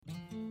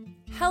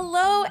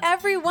Hello,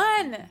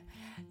 everyone!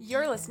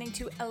 You're listening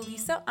to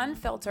Elisa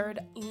Unfiltered,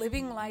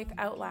 Living Life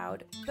Out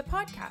Loud, the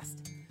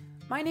podcast.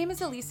 My name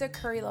is Elisa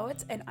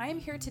Curry-Lowitz, and I am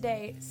here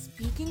today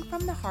speaking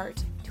from the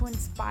heart to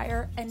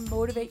inspire and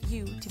motivate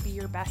you to be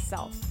your best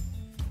self.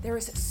 There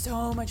is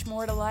so much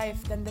more to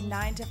life than the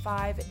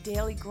 9-to-5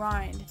 daily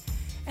grind,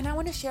 and I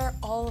want to share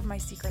all of my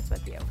secrets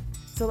with you.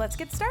 So let's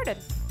get started.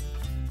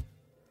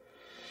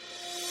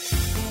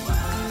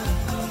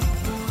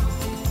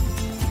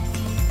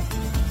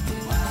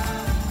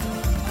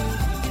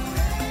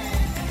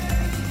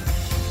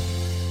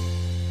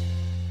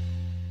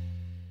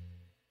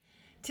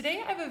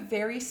 Today I have a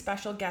very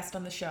special guest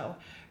on the show.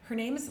 Her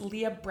name is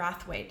Leah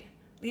Brathwaite.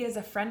 Leah is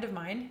a friend of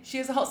mine. She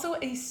is also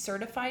a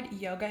certified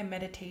yoga and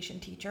meditation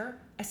teacher,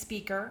 a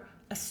speaker,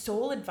 a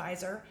soul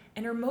advisor,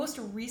 and her most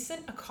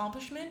recent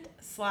accomplishment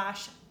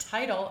 /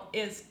 title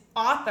is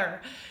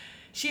author.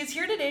 She is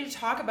here today to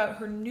talk about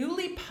her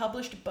newly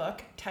published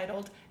book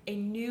titled A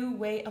New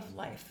Way of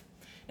Life.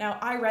 Now,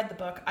 I read the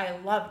book. I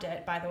loved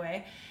it, by the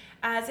way,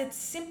 as it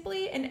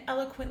simply and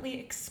eloquently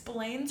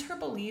explains her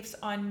beliefs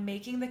on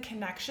making the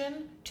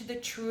connection to the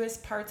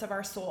truest parts of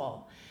our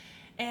soul,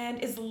 and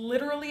is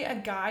literally a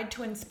guide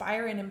to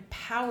inspire and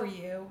empower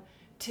you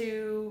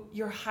to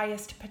your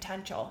highest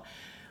potential.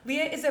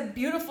 Leah is a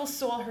beautiful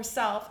soul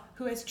herself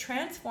who has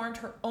transformed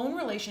her own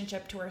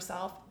relationship to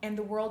herself and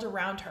the world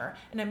around her,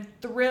 and I'm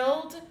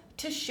thrilled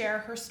to share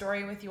her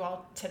story with you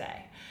all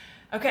today.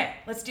 Okay,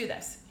 let's do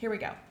this. Here we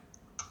go.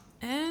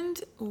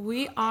 And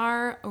we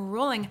are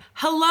rolling.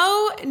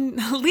 Hello,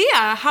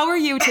 Leah. How are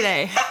you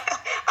today?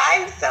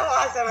 I'm so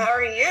awesome. How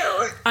are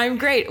you? I'm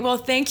great. Well,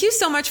 thank you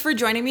so much for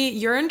joining me.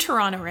 You're in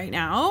Toronto right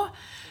now,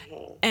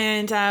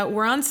 and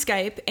we're on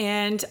Skype.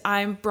 And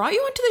I brought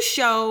you onto the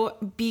show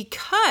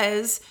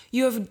because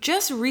you have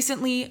just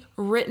recently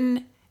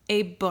written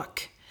a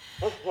book.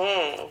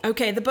 Mm-hmm.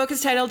 Okay, the book is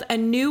titled A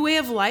New Way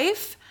of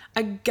Life,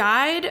 a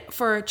guide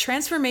for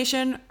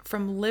transformation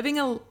from living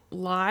a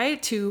lie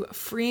to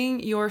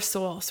freeing your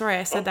soul. Sorry,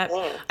 I said that.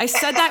 I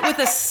said that with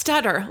a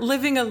stutter.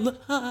 Living a lie.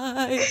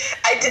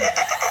 I did.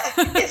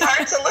 It's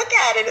hard to look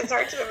at it. It's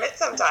hard to admit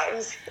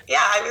sometimes. Yeah,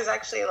 I was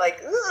actually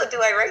like, ooh,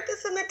 do I write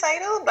this in the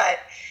title? But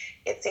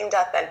it seemed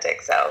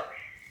authentic. So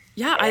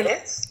yeah,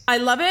 I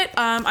love it.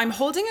 I'm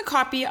holding a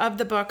copy of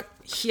the book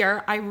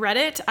here. I read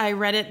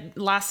it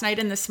last night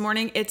and this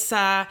morning. It's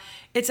a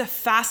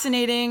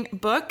fascinating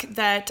book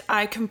that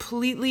I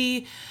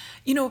completely,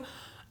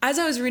 as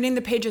I was reading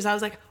the pages, I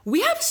was like, we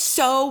have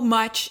so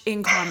much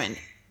in common.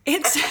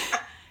 It's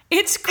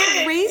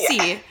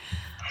crazy.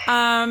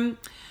 Yeah.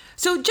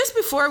 So just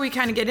before we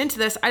kind of get into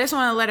this, I just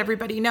want to let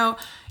everybody know,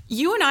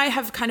 you and I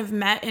have kind of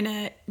met in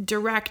a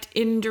direct,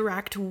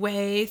 indirect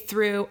way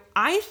through,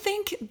 I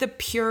think, the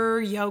pure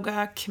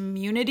yoga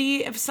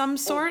community of some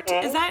sort.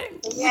 Mm-hmm. Is that,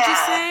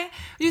 yeah.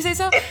 Would you say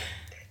so?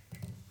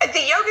 The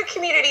yoga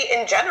community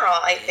in general,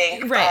 I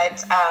think.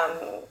 Right.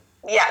 But,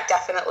 yeah,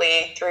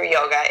 definitely through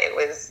yoga, it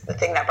was the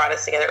thing that brought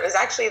us together. It was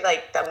actually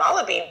like the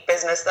mala bead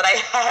business that I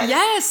had.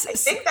 Yes. I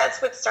think that's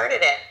what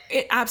started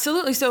it.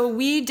 Absolutely. So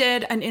we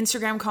did an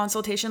Instagram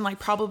consultation like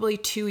probably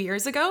 2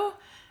 years ago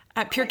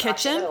at Pure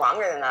Kitchen. Even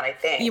longer than that, I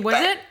think. Was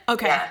it?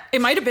 Okay. Yeah.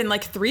 It might have been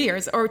like 3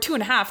 years or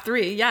 2.5,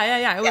 3.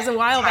 Yeah. It was a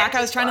while back.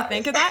 I was trying to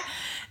think of that.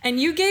 And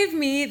you gave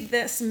me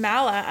this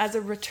mala as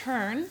a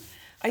return.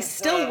 I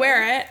still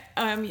wear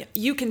it.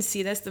 You can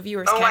see this, the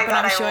viewers can't,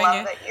 but I'm showing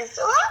you. That you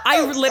still have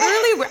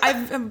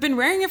I've been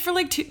wearing it for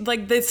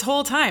like this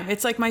whole time.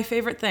 It's like my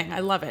favorite thing. I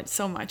love it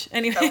so much.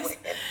 Anyways,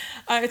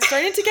 it's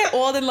starting to get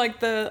old, and like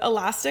the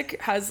elastic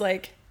has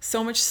like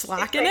so much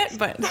slack in it,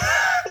 but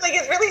like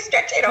it's really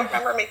stretchy. I don't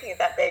remember making it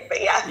that big,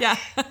 but yeah.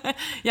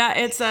 Yeah,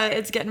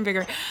 it's getting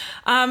bigger.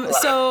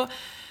 So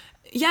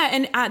yeah,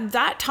 and at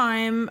that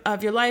time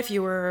of your life,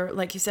 you were,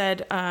 like you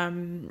said,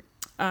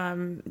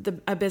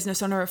 a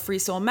business owner of Free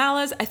Soul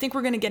Malas. I think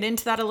we're going to get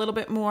into that a little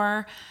bit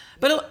more,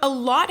 but a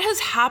lot has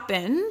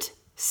happened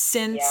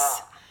since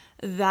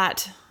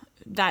that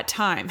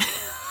time.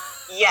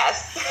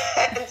 Yes.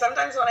 And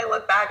sometimes when I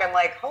look back, I'm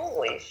like,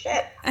 holy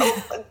shit.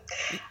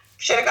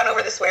 Should have gone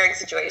over the swearing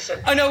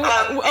situation. Oh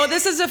no.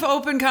 This is an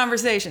open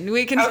conversation.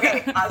 We can.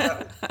 Okay.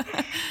 Awesome.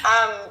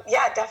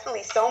 Yeah,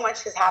 definitely. So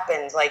much has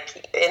happened.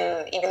 Like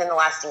even in the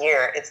last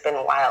year, it's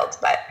been wild,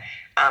 but,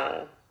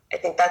 I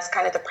think that's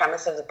kind of the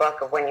premise of the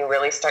book, of when you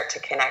really start to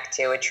connect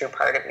to a true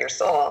part of your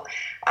soul,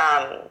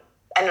 and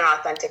an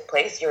authentic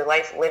place, your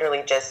life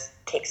literally just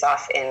takes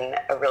off in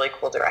a really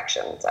cool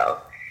direction. So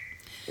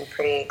I'm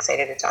pretty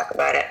excited to talk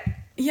about it.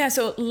 Yeah.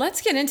 So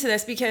let's get into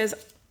this because,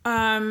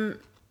 at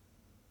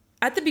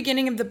the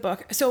beginning of the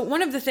book, so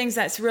one of the things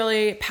that's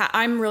really,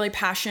 I'm really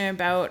passionate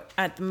about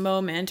at the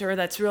moment, or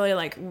that's really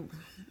like,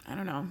 I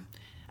don't know,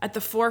 at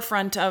the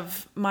forefront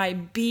of my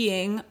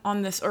being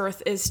on this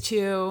earth, is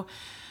to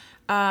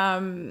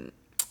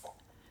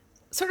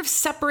sort of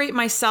separate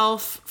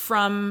myself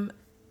from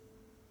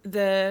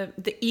the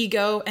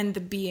ego and the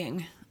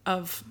being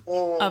of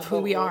who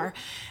we are.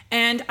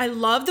 And I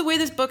love the way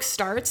this book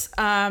starts.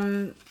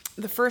 The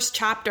first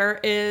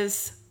chapter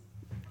is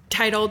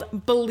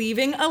titled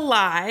Believing a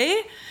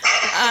Lie.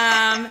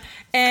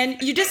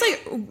 And you just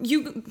like,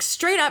 you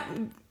straight up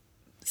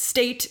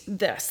state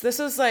this. This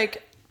was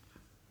like,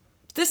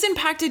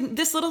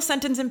 this little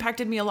sentence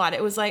impacted me a lot.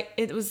 Goes like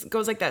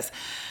this.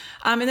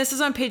 And this is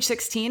on page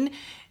 16.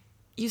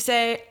 You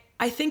say,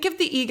 I think of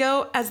the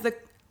ego as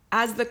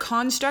the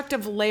construct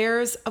of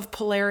layers of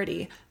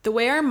polarity, the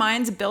way our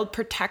minds build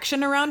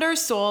protection around our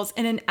souls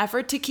in an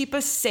effort to keep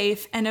us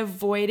safe and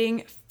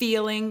avoiding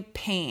feeling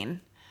pain.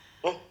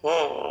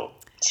 Mm-hmm.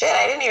 Shit,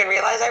 I didn't even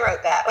realize I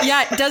wrote that.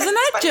 Yeah, doesn't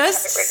that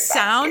just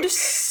sound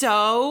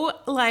so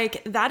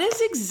like, that is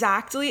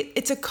exactly,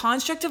 it's a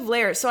construct of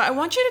layers. So I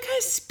want you to kind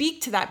of speak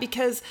to that,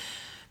 because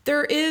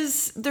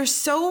there's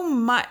so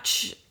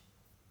much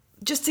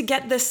just to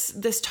get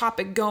this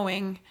topic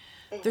going.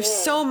 Mm-hmm. There's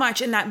so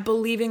much in that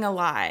believing a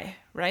lie,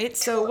 right?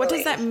 So totally. What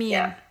does that mean?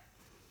 Yeah.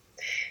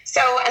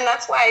 So, and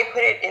that's why I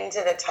put it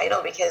into the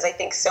title, because I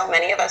think so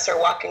many of us are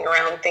walking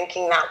around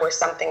thinking that we're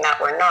something that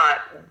we're not,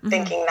 mm-hmm.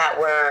 thinking that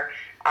we're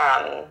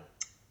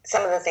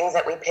some of the things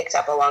that we picked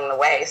up along the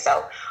way.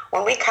 So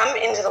when we come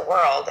into the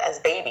world as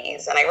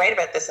babies, and I write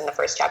about this in the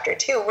first chapter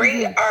too,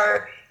 we mm-hmm.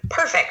 are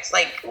perfect.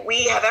 Like,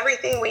 we have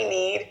everything we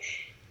need,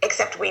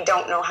 except we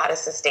don't know how to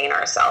sustain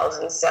ourselves.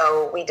 And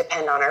so we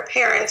depend on our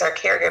parents, our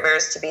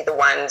caregivers, to be the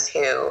ones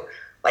who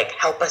like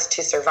help us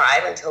to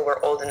survive until we're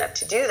old enough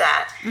to do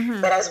that. Mm-hmm.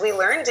 But as we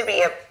learn to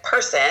be a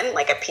person,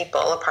 like a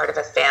people, a part of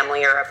a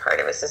family or a part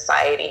of a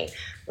society,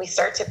 we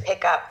start to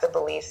pick up the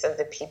beliefs of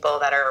the people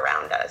that are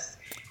around us.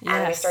 Yes.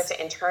 And we start to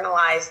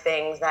internalize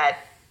things that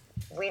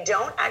we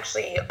don't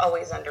actually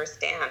always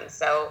understand.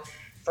 So,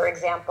 for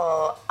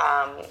example,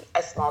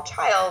 a small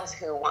child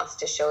who wants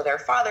to show their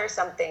father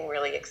something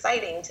really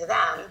exciting to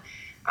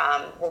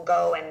them will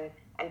go and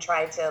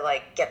try to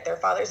like get their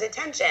father's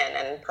attention,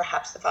 and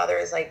perhaps the father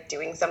is like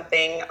doing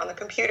something on the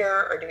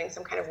computer or doing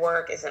some kind of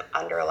work, isn't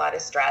under a lot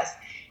of stress,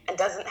 and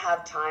doesn't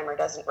have time or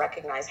doesn't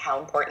recognize how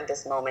important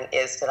this moment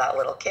is to that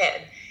little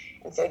kid.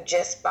 And so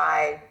just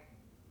by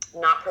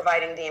not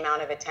providing the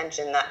amount of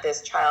attention that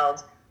this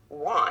child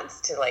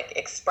wants to like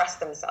express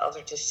themselves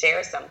or to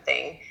share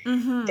something,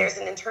 mm-hmm. there's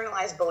an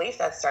internalized belief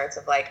that starts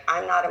of like,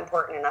 I'm not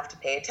important enough to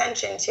pay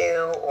attention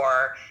to,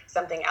 or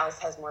something else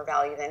has more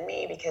value than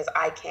me because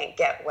I can't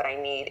get what I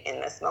need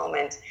in this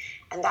moment.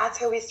 And that's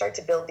how we start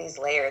to build these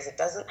layers. It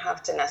doesn't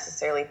have to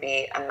necessarily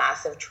be a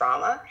massive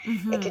trauma.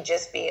 Mm-hmm. It could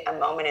just be a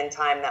moment in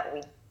time that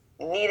we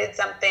needed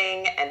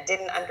something and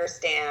didn't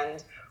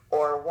understand,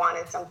 or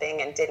wanted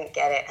something and didn't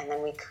get it. And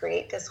then we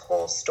create this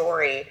whole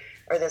story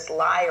or this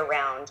lie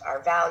around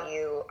our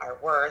value, our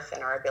worth,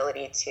 and our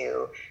ability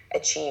to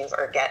achieve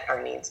or get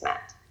our needs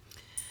met.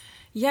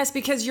 Yes,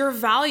 because your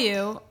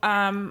value,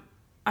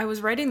 I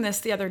was writing this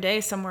the other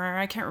day somewhere,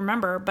 I can't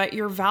remember, but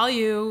your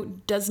value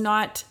does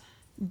not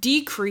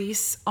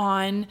decrease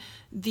on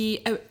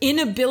the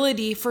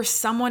inability for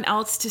someone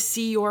else to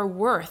see your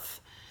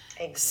worth.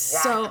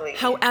 Exactly. So,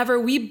 however,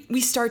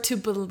 we start to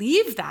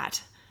believe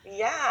that.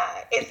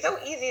 Yeah, it's so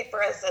easy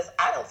for us as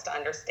adults to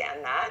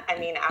understand that. I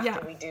mean,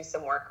 after we do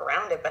some work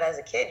around it, but as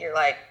a kid, you're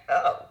like,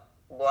 oh,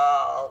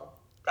 well,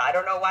 I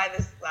don't know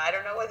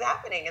what's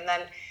happening. And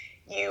then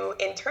you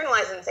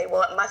internalize it and say,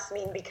 well, it must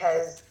mean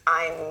because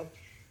I'm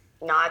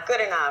not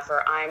good enough,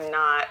 or I'm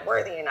not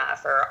worthy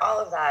enough, or all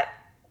of that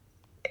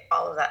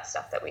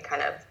stuff that we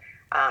kind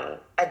of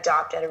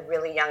adopt at a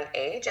really young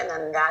age. And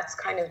then that's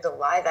kind of the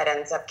lie that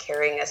ends up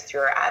carrying us through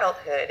our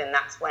adulthood. And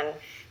that's when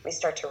we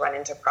start to run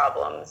into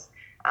problems.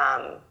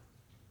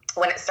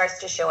 When it starts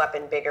to show up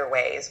in bigger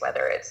ways,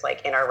 whether it's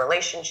like in our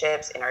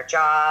relationships, in our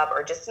job,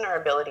 or just in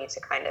our ability to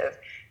kind of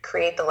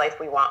create the life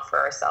we want for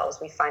ourselves,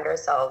 we find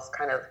ourselves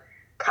kind of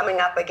coming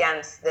up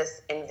against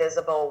this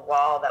invisible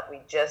wall that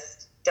we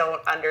just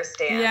don't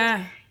understand.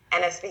 Yeah.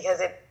 And it's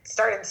because it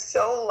started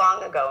so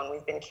long ago and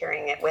we've been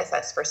carrying it with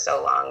us for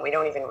so long, we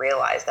don't even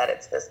realize that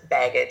it's this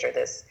baggage or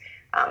this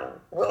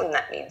wound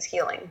that needs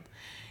healing.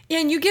 Yeah,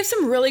 and you give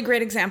some really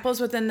great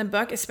examples within the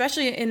book,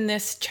 especially in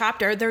this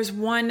chapter. There's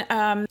one,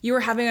 you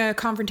were having a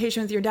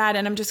confrontation with your dad,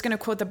 and I'm just going to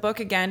quote the book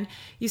again.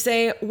 You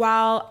say,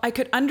 while I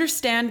could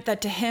understand that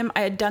to him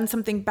I had done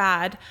something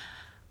bad,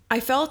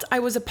 I felt I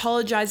was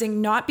apologizing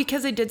not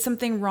because I did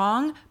something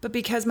wrong, but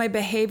because my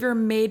behavior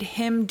made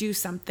him do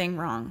something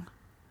wrong.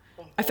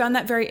 I found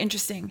that very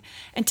interesting.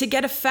 And to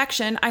get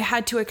affection, I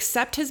had to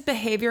accept his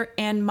behavior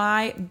and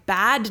my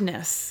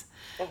badness.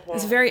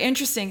 It's very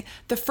interesting.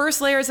 The first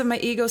layers of my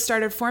ego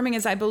started forming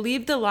as I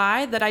believed the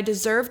lie that I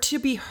deserved to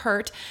be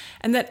hurt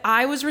and that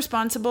I was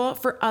responsible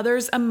for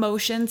others'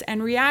 emotions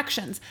and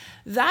reactions.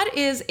 That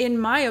is, in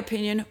my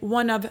opinion,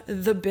 one of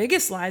the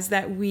biggest lies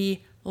that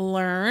we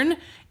learn,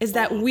 is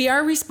that we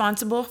are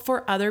responsible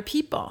for other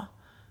people.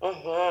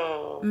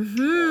 Mm-hmm.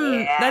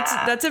 Mm-hmm. Yeah,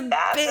 that's a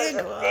big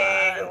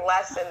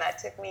lesson that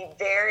took me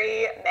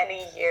very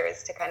many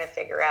years to kind of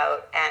figure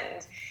out.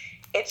 And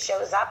it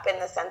shows up in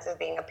the sense of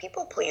being a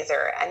people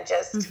pleaser and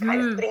just kind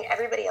of putting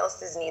everybody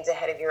else's needs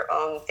ahead of your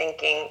own,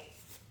 thinking,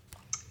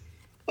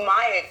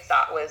 my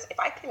thought was, if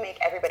I can make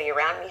everybody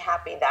around me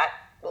happy, that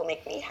will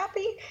make me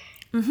happy.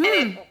 Mm-hmm.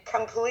 And it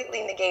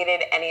completely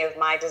negated any of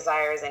my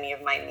desires, any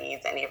of my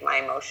needs, any of my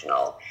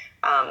emotional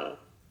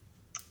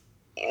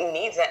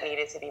needs that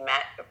needed to be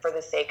met for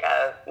the sake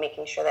of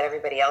making sure that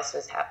everybody else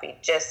was happy,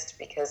 just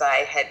because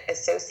I had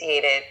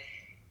associated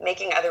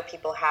making other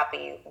people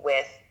happy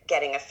with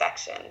getting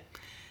affection.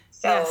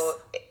 So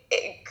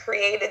it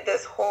created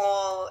this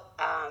whole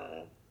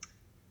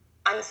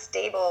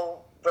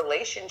unstable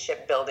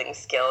relationship building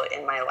skill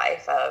in my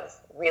life of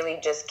really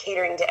just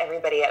catering to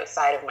everybody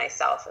outside of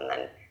myself, and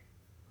then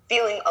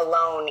feeling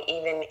alone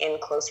even in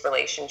close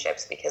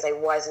relationships because I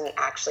wasn't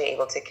actually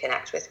able to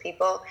connect with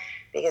people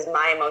because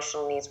my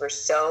emotional needs were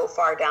so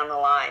far down the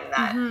line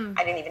that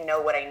I didn't even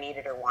know what I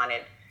needed or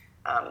wanted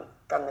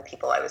from the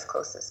people I was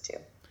closest to.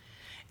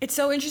 It's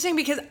so interesting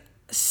because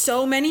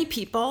so many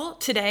people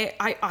today,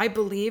 I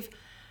believe,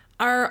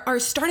 are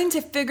starting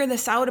to figure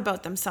this out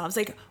about themselves.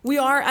 Like we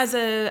are as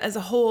a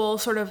whole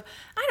sort of,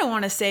 I don't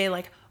want to say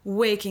like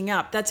waking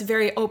up. That's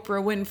very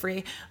Oprah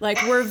Winfrey. Like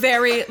we're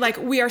very, like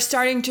we are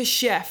starting to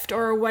shift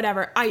or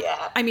whatever.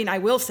 I mean, I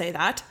will say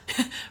that,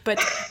 but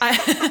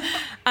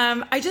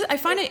I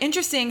find it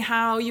interesting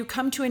how you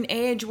come to an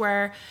age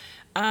where,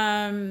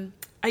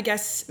 I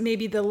guess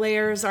maybe the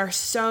layers are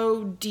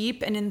so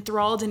deep and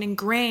enthralled and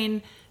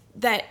ingrained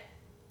that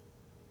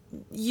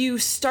you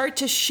start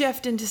to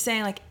shift into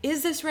saying like,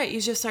 is this right?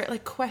 You just start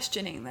like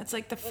questioning. That's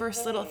like the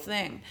first little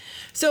thing.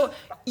 So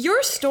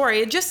your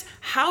story, just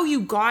how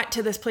you got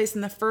to this place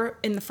in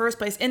the first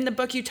place. In the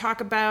book, you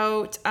talk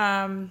about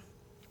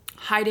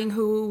hiding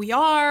who we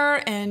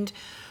are and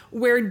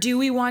where do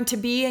we want to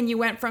be. And you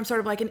went from sort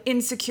of like an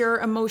insecure,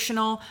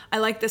 emotional, I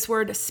like this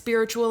word,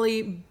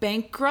 spiritually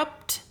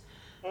bankrupt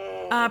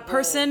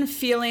person,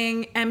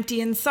 feeling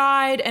empty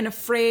inside and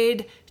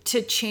afraid to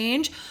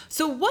change.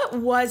 So what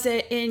was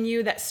it in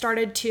you that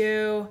started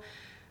to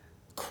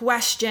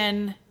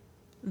question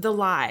the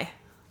lie?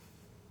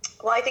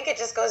 Well, I think it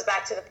just goes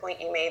back to the point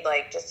you made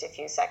like just a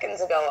few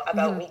seconds ago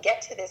about we get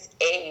to this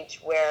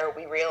age where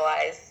we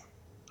realize,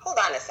 hold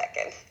on a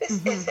second,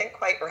 this isn't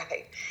quite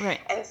right. Right.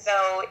 And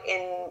so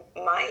in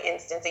my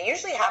instance, it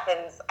usually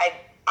happens,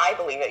 I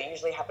believe it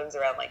usually happens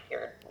around like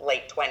your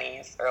late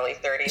 20s, early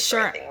 30s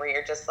sort of thing, where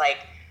you're just like,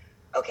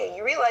 okay,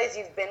 you realize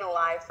you've been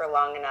alive for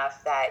long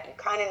enough that you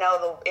kind of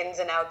know the ins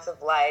and outs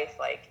of life.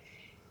 Like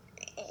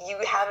you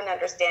have an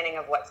understanding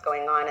of what's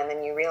going on, and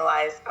then you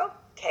realize,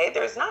 okay,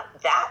 there's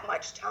not that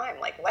much time.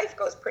 Like life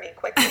goes pretty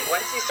quickly.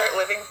 Once you start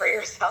living for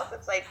yourself,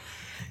 it's like,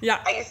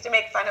 I used to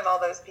make fun of all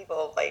those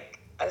people. Like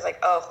I was like,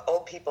 oh,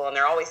 old people, and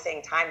they're always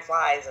saying time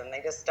flies, and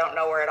they just don't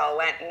know where it all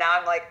went. And now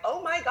I'm like,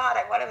 oh my God,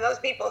 I'm one of those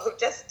people who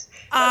just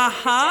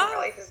doesn't understand where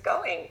life is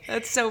going.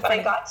 That's so funny. But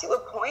I got to a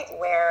point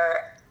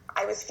where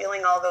I was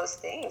feeling all those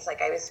things.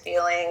 Like I was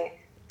feeling,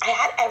 I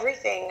had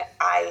everything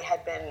I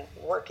had been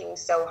working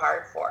so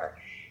hard for.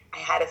 I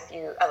had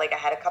I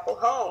had a couple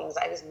homes.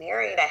 I was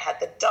married. I had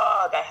the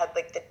dog. I had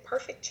like the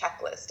perfect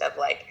checklist of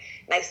like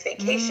nice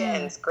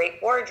vacations, great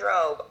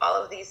wardrobe, all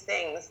of these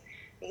things,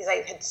 because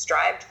I had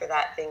strived for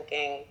that,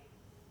 thinking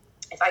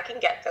if I can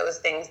get those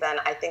things, then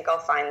I think I'll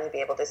finally be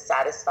able to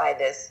satisfy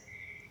this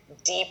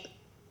deep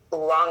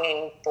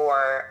longing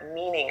for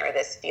meaning, or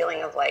this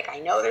feeling of like, I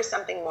know there's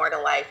something more to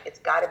life. It's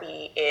got to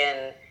be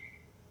in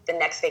the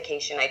next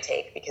vacation I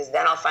take, because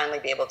then I'll finally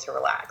be able to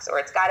relax. Or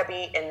it's got to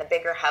be in the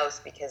bigger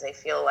house because I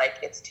feel like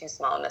it's too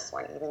small in this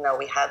one, even though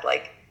we had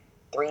like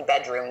 3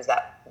 bedrooms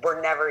that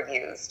were never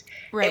used.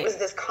 Right. It was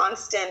this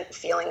constant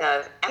feeling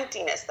of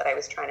emptiness that I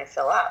was trying to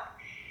fill up.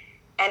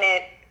 And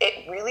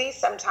it really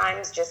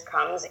sometimes just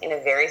comes in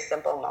a very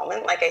simple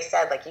moment. Like I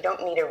said, like you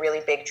don't need a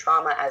really big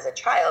trauma as a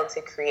child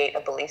to create a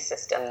belief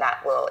system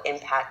that will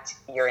impact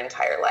your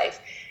entire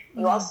life.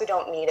 You also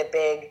don't need a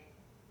big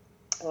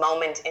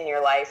moment in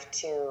your life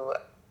to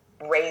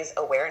raise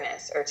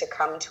awareness or to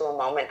come to a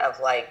moment of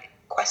like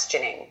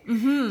questioning.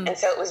 And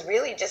so it was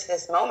really just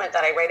this moment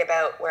that I write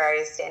about where I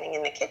was standing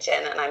in the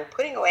kitchen and I'm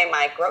putting away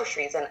my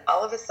groceries, and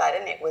all of a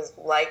sudden it was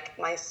like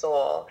my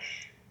soul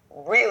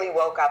really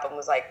woke up and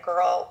was like,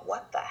 girl,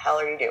 what the hell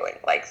are you doing?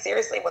 Like,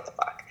 seriously, what the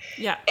fuck?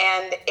 Yeah.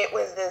 And it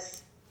was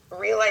this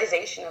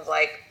realization of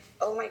like,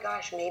 oh my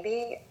gosh,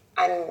 maybe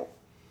I'm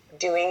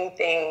doing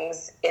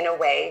things in a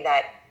way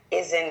that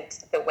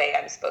isn't the way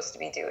I'm supposed to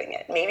be doing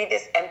it. Maybe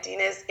this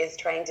emptiness is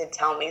trying to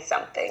tell me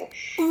something.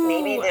 Ooh,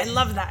 maybe this I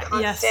love that.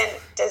 constant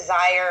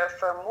desire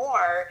for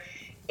more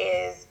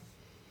is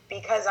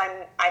because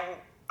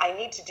I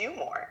need to do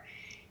more.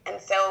 And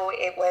so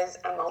it was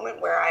a moment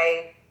where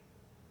I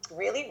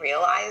really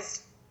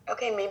realized,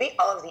 okay, maybe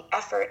all of the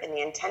effort and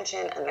the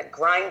intention and the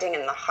grinding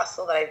and the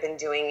hustle that I've been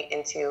doing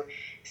into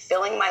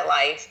filling my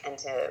life and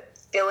to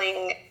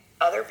filling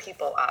other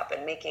people up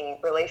and making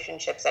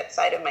relationships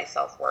outside of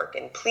myself work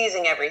and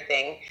pleasing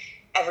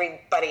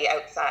everybody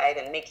outside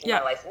and making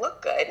my life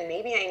look good,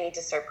 maybe I need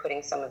to start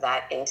putting some of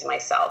that into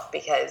myself,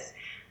 because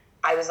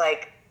I was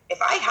like,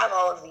 if I have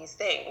all of these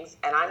things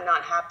and I'm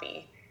not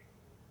happy,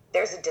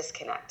 there's a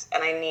disconnect.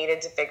 And I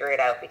needed to figure it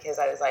out, because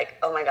I was like,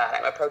 oh my God,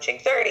 I'm approaching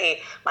 30,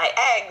 my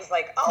eggs,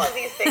 like all of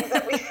these things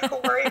that we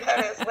worry about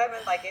as women.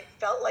 Like it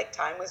felt like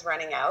time was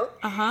running out.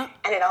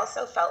 And it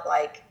also felt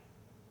like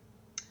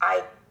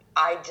I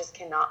just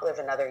cannot live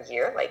another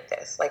year like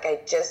this. Like I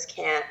just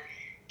can't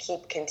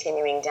keep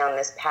continuing down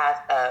this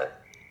path of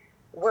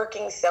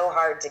working so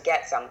hard to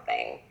get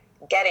something,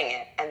 getting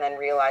it, and then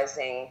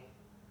realizing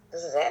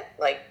this is it.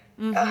 Like,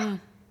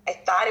 I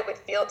thought it would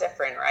feel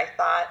different, or I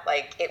thought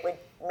like it would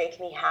make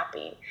me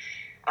happy.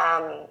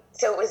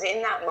 So it was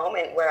in that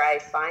moment where I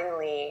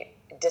finally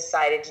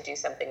decided to do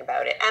something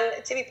about it.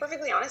 And to be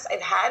perfectly honest,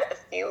 I've had a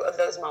few of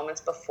those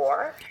moments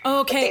before.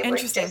 Okay,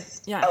 interesting.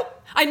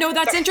 I know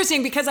that's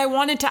interesting because I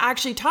wanted to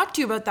actually talk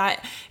to you about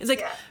that. It's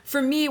like,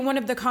 for me, one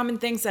of the common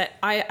things that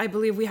I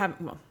believe we have,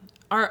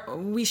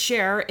 we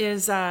share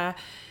is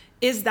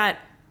that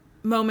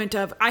moment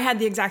of, I had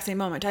the exact same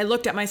moment. I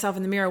looked at myself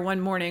in the mirror one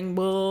morning,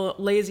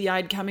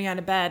 lazy-eyed coming out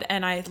of bed,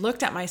 and I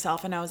looked at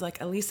myself and I was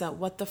like, Elisa,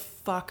 what the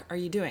fuck are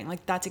you doing?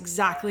 Like, that's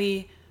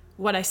exactly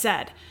what I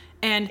said.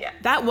 And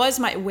that was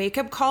my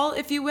wake-up call,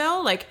 if you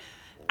will. Like,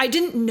 I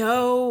didn't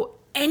know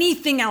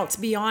anything else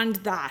beyond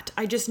that.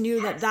 I just knew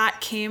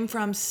that came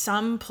from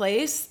some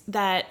place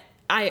that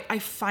I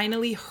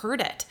finally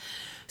heard it.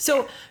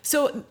 So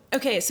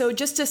okay, so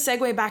just to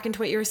segue back into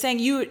what you were saying,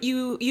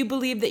 you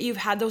believe that you've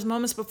had those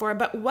moments before,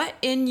 but what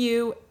in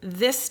you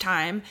this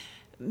time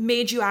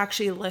made you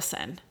actually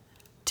listen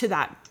to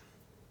that?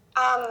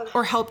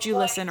 Or helped you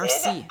listen or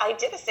see? I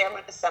did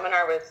a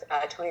seminar with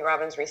Tony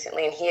Robbins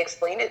recently, and he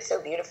explained it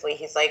so beautifully.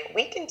 He's like,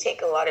 we can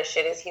take a lot of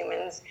shit as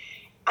humans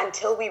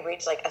until we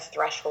reach like a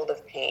threshold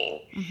of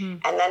pain.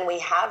 And then we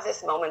have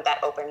this moment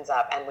that opens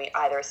up, and we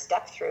either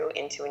step through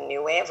into a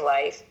new way of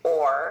life,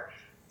 or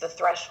the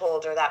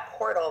threshold or that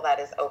portal that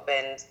is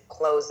opened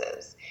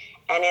closes.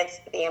 And it's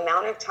the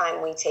amount of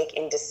time we take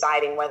in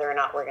deciding whether or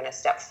not we're going to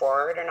step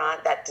forward or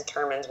not that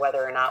determines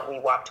whether or not we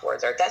walk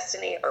towards our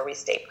destiny or we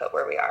stay put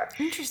where we are.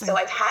 Interesting. So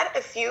I've had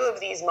a few of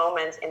these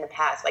moments in the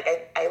past.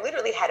 Like I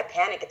literally had a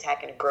panic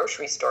attack in a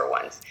grocery store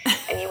once.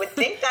 And you would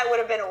think that would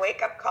have been a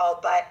wake-up call,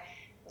 but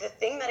the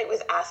thing that it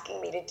was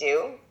asking me to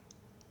do,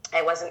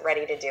 I wasn't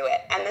ready to do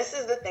it. And this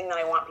is the thing that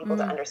I want people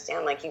to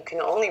understand. Like, you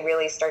can only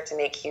really start to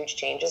make huge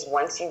changes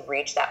once you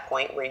reach that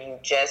point where you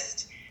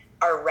just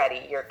are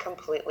ready. You're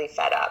completely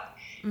fed up.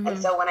 And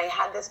so when I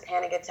had this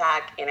panic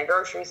attack in a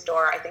grocery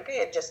store, I think I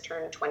had just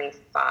turned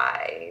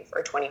 25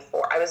 or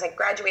 24. I was like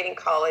graduating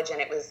college, and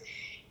it was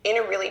in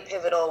a really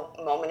pivotal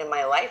moment in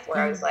my life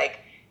where I was like,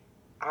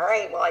 all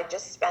right, well, I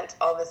just spent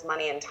all this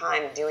money and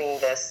time doing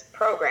this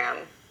program.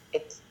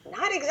 It's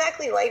not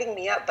exactly lighting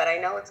me up, but I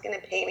know it's going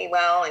to pay me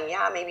well. And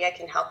yeah, maybe I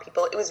can help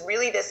people. It was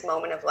really this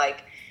moment of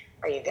like,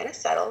 are you going to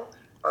settle,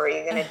 or are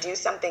you going to do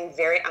something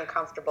very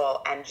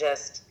uncomfortable and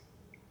just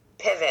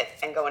pivot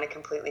and go in a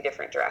completely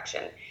different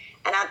direction?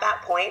 And at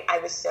that point, I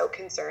was so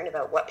concerned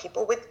about what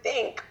people would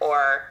think,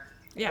 or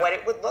what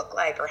it would look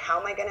like, or how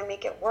am I going to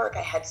make it work?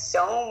 I had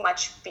so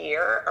much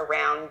fear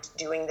around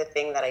doing the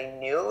thing that I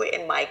knew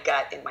in my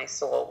gut, in my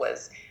soul,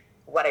 was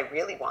what I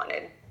really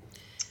wanted,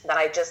 that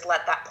I just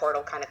let that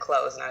portal kind of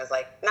close. And I was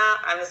like, nah,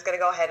 I'm just going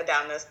to go ahead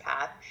down this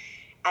path.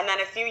 And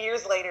then a few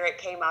years later, it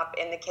came up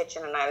in the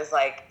kitchen, and I was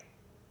like,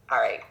 all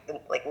right,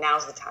 like,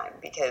 now's the time,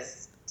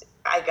 because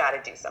I got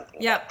to do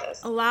something about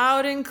this.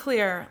 Loud and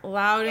clear,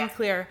 and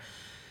clear.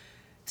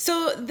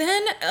 So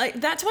then,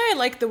 that's why I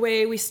like the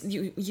way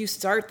you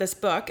start this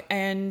book,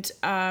 and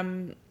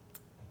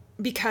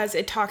because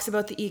it talks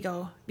about the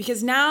ego.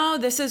 Because now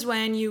this is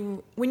when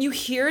you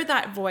hear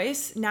that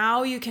voice,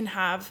 now you can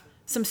have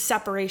some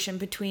separation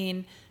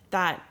between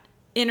that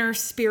inner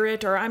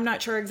spirit, or I'm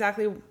not sure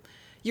exactly,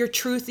 your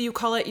truth. You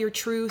call it your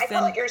truth. I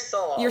call it your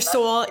soul. Your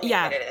soul,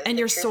 and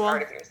your soul.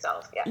 Part of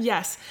yourself,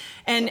 Yes,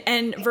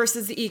 and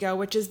versus the ego,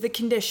 which is the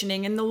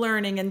conditioning and the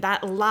learning and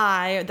that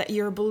lie that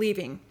you're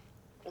believing.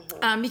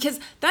 Because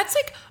that's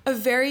like a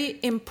very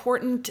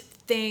important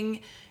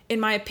thing, in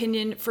my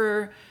opinion,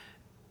 for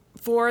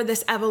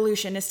this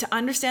evolution, is to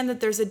understand that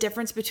there's a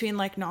difference between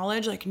like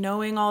knowledge, like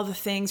knowing all the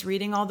things,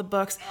 reading all the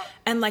books,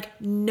 and like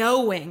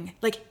knowing,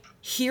 like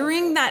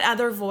hearing that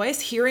other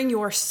voice, hearing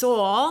your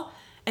soul,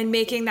 and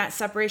making that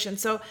separation.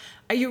 So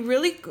I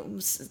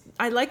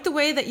like the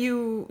way that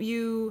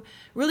you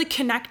really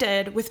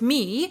connected with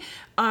me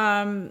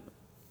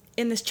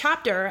in this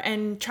chapter,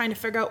 and trying to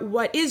figure out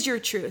what is your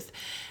truth.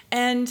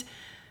 And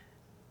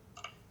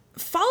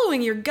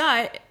following your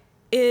gut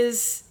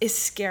is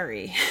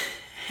scary.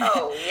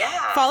 Oh,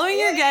 yeah. Following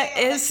your gut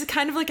is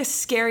kind of like a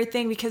scary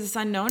thing because it's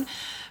unknown.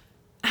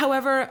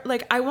 However,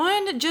 like, I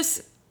wanted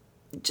to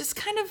just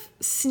kind of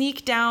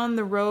sneak down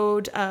the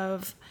road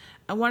of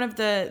one of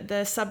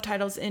the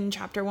subtitles in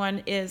chapter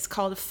 1 is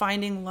called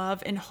Finding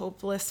Love in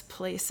Hopeless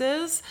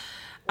Places.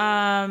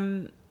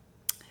 And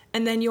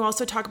then you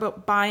also talk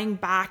about buying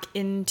back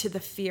into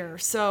the fear.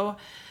 So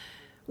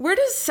where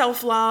does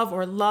self-love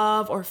or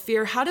love or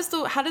fear, how does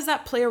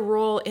that play a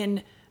role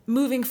in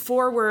moving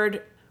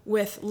forward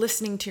with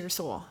listening to your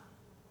soul?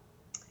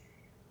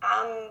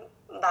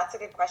 That's a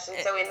good question.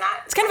 So in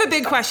that, it's kind of a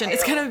big question. I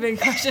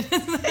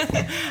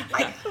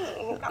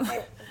got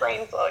my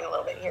brain flowing a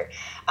little bit here.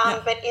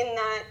 But in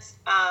that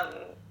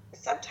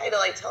subtitle,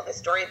 I tell the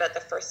story about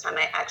the first time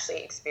I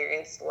actually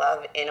experienced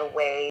love in a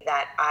way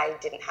that I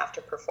didn't have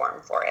to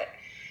perform for it.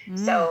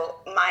 So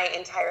my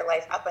entire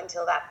life up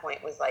until that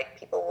point was like,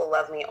 people will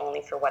love me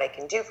only for what I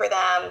can do for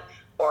them,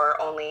 or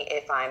only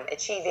if I'm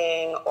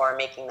achieving or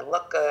making them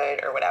look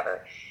good or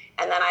whatever.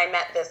 And then I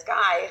met this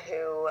guy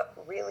who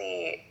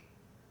really,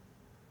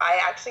 I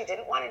actually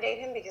didn't want to date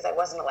him because I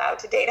wasn't allowed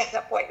to date at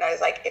that point. And I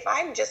was like, if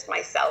I'm just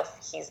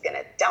myself, he's going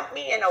to dump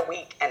me in a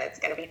week and it's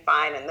going to be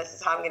fine. And this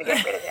is how I'm going to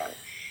get rid of him.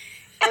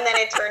 And then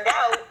it turned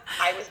out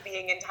I was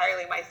being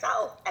entirely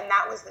myself. And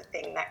that was the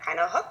thing that kind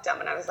of hooked him.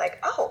 And I was like,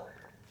 oh,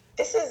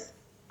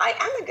 I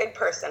am a good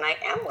person. I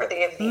am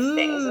worthy of these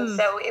things. And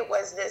so it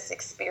was this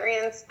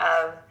experience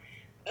of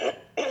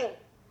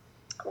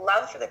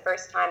love for the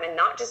first time. And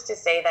not just to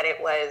say that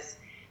it was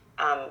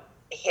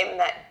him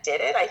that did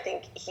it. I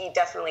think he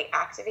definitely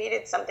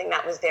activated something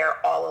that was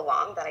there all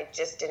along that I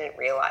just didn't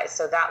realize.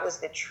 So that was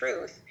the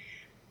truth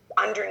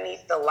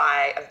underneath the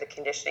lie of the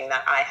conditioning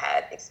that I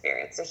had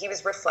experienced. So he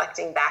was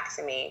reflecting back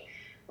to me,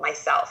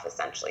 myself,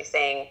 essentially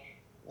saying,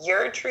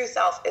 your true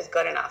self is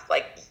good enough.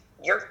 Like,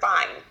 you're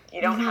fine. You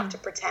don't have to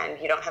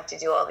pretend. You don't have to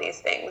do all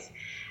these things.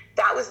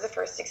 That was the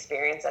first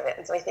experience of it.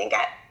 And so I think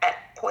at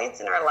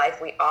points in our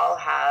life, we all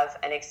have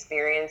an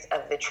experience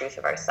of the truth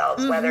of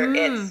ourselves, whether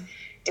it's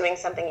doing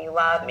something you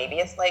love. Maybe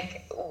it's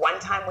like one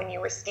time when you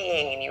were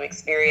skiing and you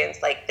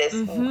experienced like this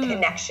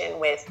connection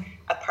with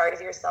a part of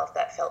yourself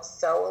that felt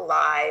so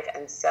alive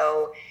and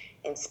so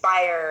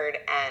inspired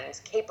and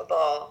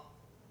capable.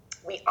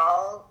 We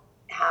all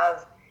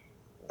have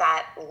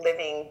that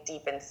living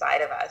deep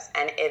inside of us,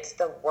 and it's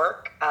the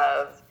work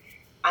of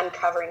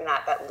uncovering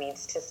that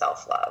leads to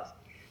self-love.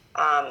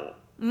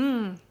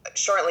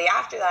 Shortly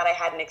after that, I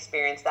had an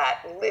experience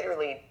that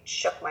literally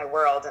shook my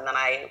world, and then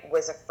I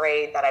was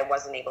afraid that I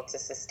wasn't able to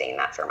sustain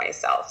that for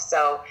myself.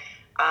 So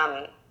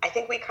I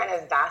think we kind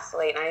of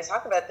vacillate, and I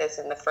talk about this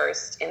in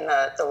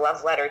the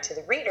love letter to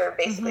the reader,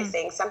 basically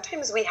saying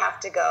sometimes we have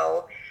to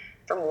go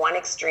from one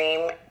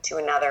extreme to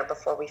another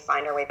before we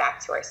find our way back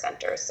to our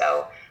center.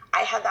 So I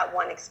had that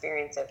one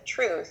experience of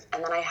truth,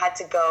 and then I had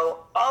to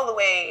go all the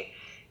way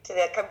to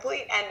the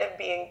complete end of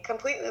being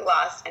completely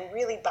lost and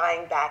really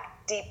buying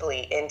back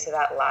deeply into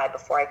that lie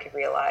before I could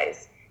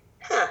realize,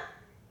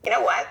 you know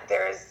what?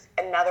 There's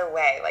another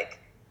way. Like,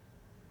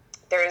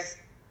 there's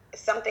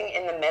something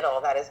in the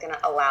middle that is going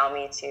to allow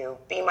me to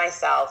be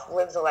myself,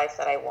 live the life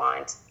that I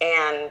want,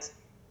 and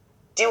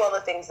do all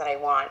the things that I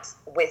want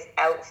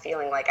without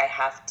feeling like I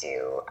have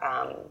to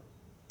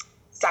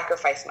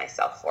sacrifice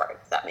myself for it.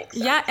 Does that make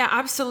sense? Yeah,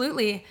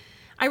 absolutely.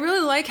 I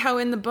really like how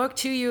in the book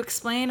too, you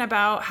explain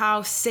about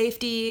how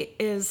safety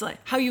is like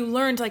how you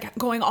learned, like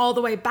going all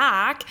the way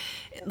back,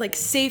 like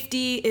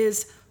safety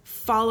is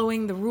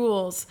following the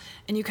rules,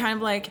 and you kind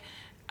of like,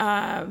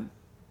 and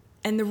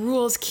the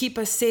rules keep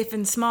us safe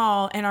and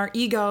small, and our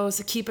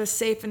egos keep us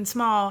safe and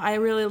small. I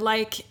really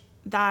like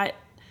that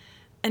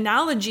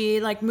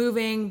analogy, like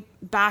moving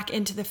back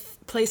into the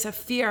place of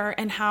fear,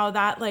 and how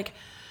that like,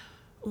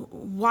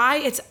 why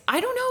it's, I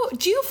don't know,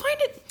 do you find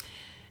it,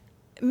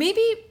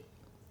 maybe,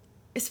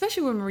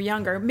 especially when we're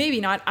younger,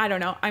 maybe not, I don't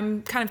know,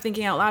 I'm kind of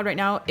thinking out loud right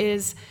now,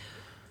 is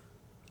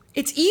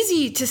it's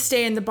easy to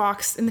stay in the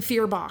box, in the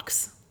fear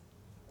box.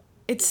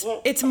 It's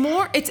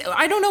more,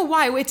 I don't know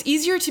why, it's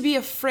easier to be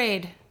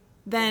afraid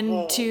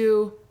than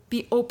to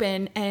be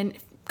open and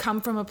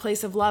come from a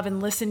place of love and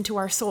listen to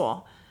our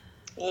soul.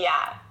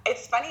 Yeah,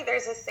 it's funny,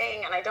 there's a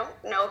saying, and I don't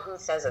know who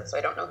says it, so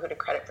I don't know who to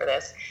credit for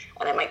this,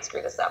 and I might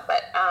screw this up,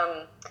 but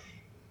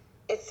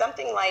it's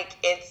something like,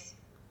 it's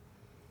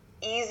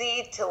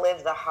easy to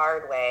live the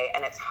hard way,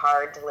 and it's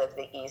hard to live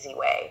the easy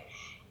way.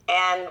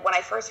 And when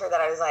I first heard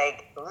that, I was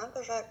like, what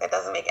the fuck? That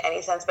doesn't make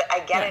any sense, but I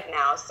get it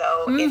now.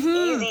 So it's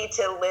easy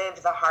to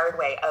live the hard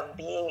way of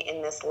being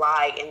in this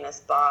lie, in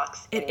this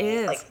box. It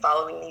is. Like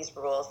following these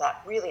rules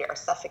that really are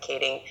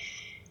suffocating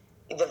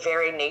the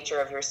very nature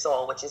of your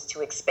soul, which is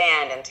to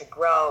expand and to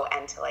grow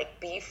and to like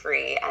be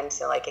free and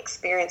to like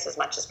experience as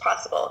much as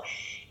possible.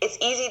 It's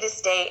easy to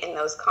stay in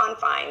those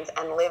confines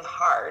and live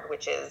hard,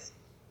 which is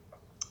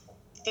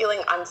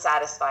feeling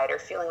unsatisfied or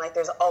feeling like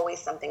there's always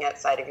something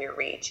outside of your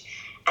reach.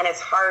 And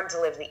it's hard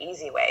to live the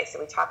easy way. So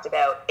we talked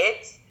about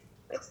it's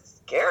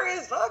scary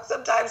as fuck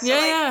sometimes to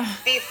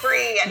like be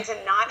free and to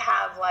not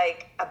have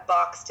like a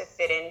box to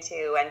fit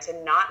into and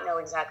to not know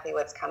exactly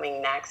what's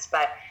coming next.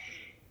 But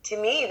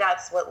to me,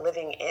 that's what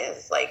living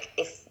is. Like,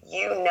 if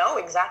you know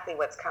exactly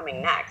what's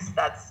coming next,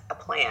 that's a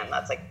plan.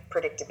 That's like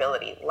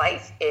predictability.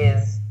 Life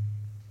is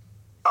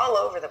all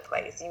over the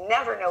place. You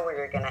never know where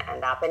you're going to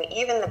end up. And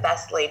even the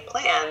best laid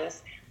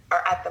plans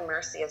are at the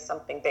mercy of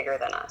something bigger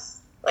than us.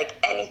 Like,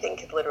 anything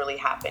could literally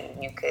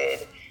happen. You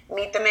could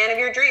meet the man of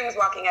your dreams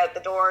walking out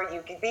the door.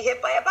 You could be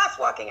hit by a bus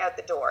walking out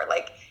the door.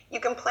 Like, you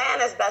can plan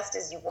as best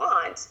as you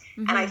want.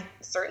 And I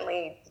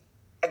certainly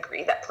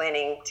agree that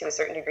planning to a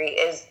certain degree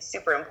is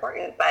super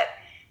important, but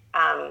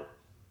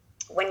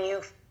when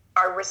you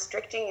are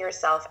restricting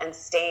yourself and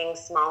staying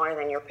smaller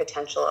than your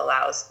potential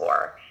allows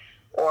for,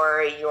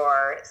 or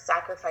you're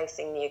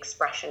sacrificing the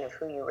expression of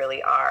who you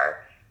really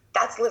are,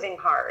 that's living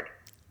hard.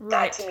 Right.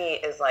 That to me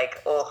is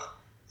like, oh,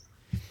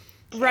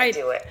 can't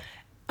do it.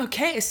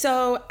 Okay,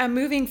 so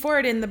moving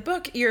forward in the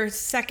book, your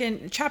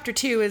second chapter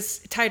 2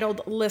 is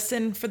titled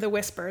 "Listen for the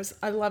Whispers."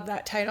 I love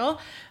that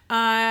title,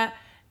 and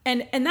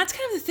that's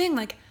kind of the thing.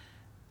 Like,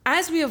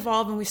 as we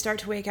evolve and we start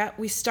to wake up,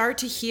 we start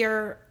to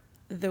hear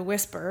the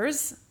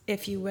whispers,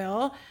 if you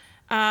will,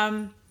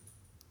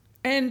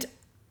 and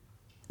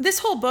this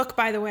whole book,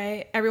 by the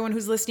way, everyone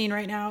who's listening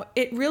right now,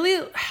 it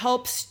really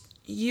helps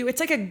you. It's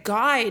like a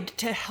guide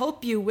to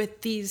help you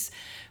with these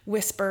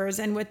whispers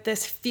and with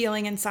this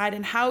feeling inside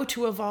and how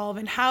to evolve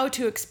and how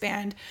to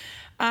expand.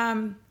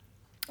 And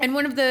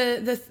one of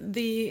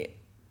the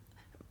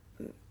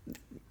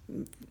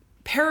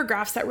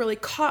paragraphs that really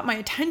caught my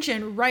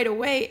attention right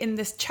away in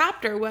this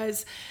chapter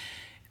was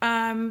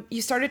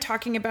you started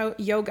talking about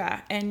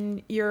yoga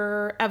and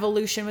your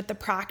evolution with the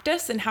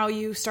practice and how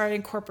you started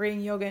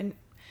incorporating yoga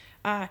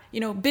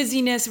and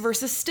busyness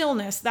versus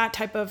stillness, that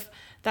type of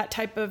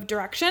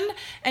direction.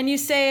 And you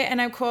say,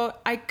 and I quote,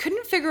 "I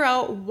couldn't figure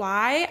out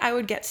why I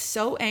would get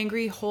so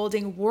angry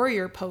holding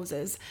warrior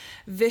poses.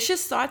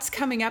 Vicious thoughts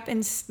coming up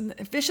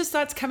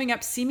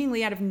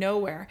seemingly out of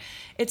nowhere.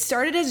 It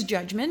started as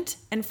judgment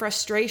and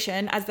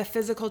frustration as the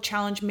physical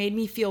challenge made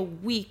me feel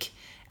weak,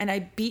 and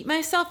I beat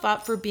myself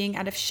up for being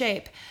out of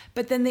shape.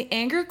 But then the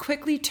anger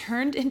quickly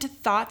turned into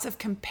thoughts of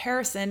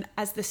comparison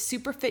as the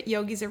super fit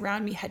yogis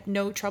around me had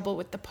no trouble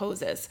with the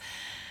poses."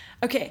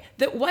 Okay,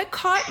 what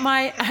caught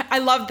I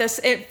love this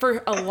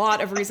for a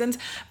lot of reasons,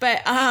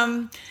 but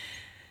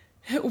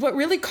what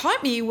really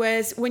caught me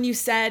was when you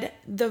said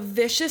the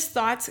vicious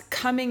thoughts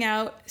coming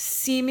out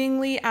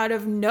seemingly out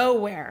of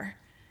nowhere.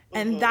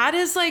 And that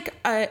is like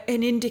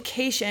an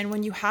indication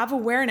when you have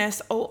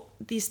awareness, oh,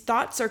 these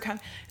thoughts are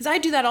coming. Because I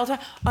do that all the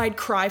time. I'd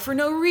cry for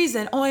no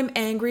reason. Oh, I'm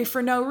angry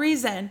for no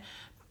reason.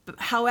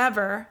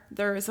 However,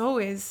 there is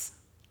always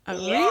a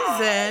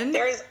reason.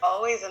 There is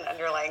always an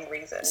underlying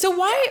reason. So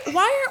why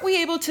aren't we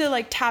able to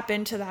like tap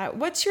into that?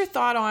 What's your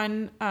thought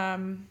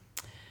on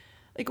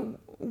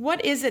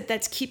what is it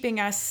that's keeping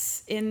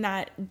us in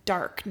that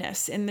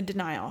darkness, in the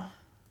denial?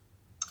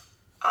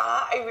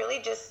 I really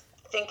just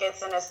think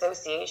it's an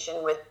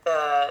association with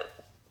the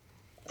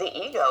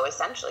ego,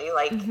 essentially.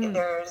 Like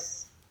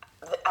there's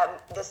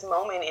this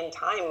moment in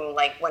time,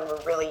 like when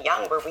we're really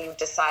young, where we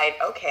decide,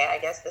 okay, I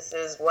guess this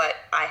is what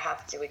I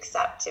have to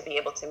accept to be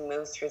able to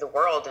move through the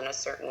world in a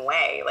certain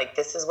way. Like,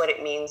 this is what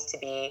it means to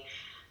be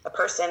a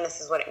person.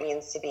 This is what it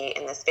means to be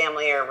in this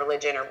family or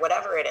religion or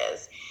whatever it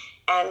is.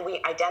 And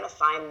we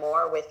identify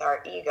more with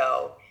our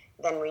ego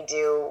than we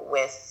do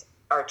with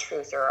our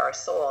truth or our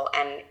soul.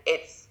 And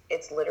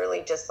it's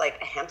literally just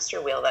like a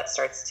hamster wheel that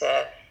starts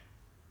to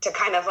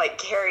kind of like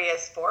carry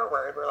us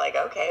forward. We're like,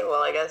 okay,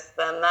 well, I guess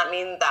then that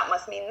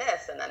must mean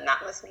this, and then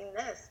that must mean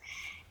this.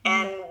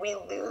 And we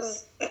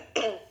lose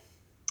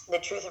the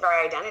truth of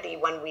our identity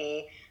when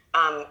we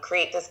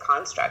create this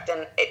construct.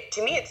 And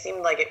to me, it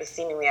seemed like it was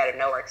seemingly out of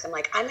nowhere, because I'm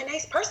like, I'm a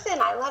nice person.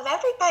 I love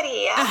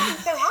everybody. I'm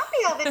so happy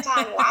all the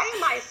time. Why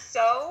am I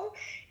so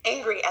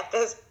angry at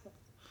this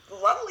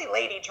lovely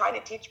lady trying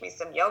to teach me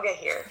some yoga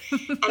here?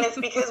 And it's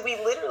because we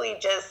literally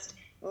just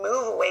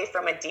move away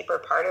from a deeper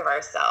part of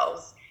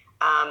ourselves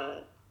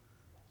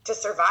to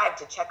survive,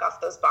 to check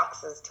off those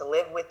boxes, to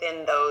live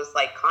within those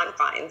like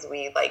confines.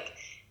 We like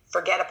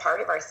forget a part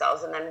of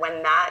ourselves. And then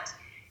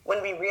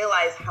when we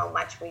realize how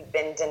much we've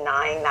been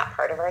denying that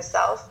part of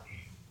ourselves,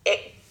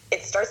 it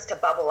starts to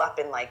bubble up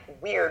in like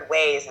weird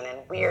ways and in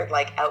weird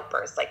like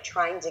outbursts, like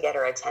trying to get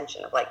our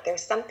attention of like,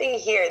 there's something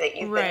here that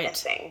you've been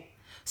missing.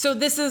 So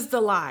this is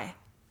the lie.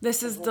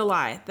 This is the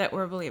lie that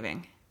we're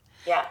believing.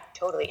 Yeah,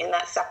 totally. In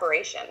that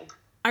separation.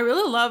 I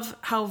really love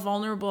how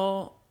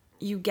vulnerable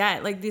you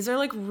get. Like, these are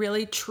like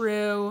really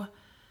true.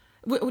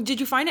 Did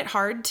you find it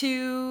hard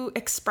to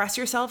express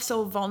yourself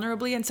so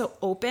vulnerably and so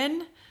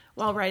open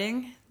while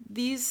writing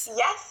these?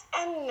 Yes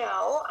and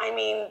no. I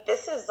mean,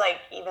 this is like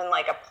even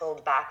like a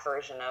pulled back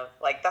version of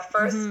like the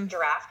first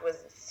draft was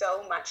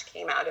so much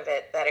came out of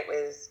it that it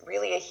was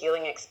really a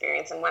healing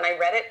experience. And when I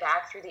read it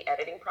back through the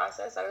editing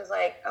process, I was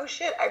like, oh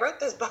shit, I wrote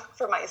this book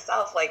for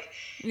myself. Like,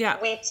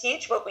 we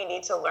teach what we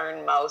need to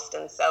learn most.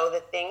 And so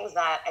the things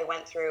that I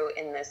went through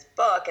in this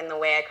book and the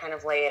way I kind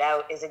of lay it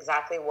out is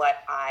exactly what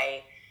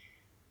I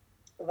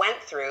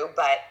went through.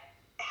 But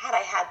had I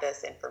had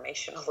this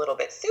information a little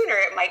bit sooner,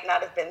 it might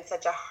not have been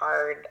such a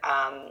hard,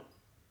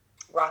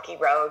 rocky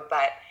road,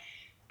 but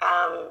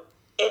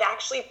it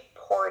actually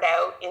poured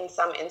out in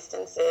some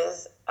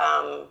instances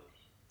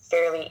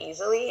fairly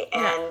easily,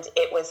 and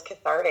it was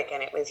cathartic,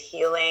 and it was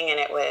healing, and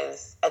it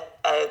was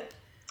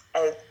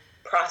a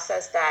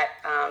process that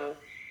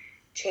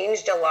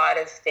changed a lot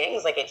of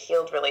things. Like, it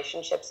healed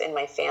relationships in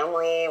my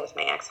family with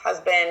my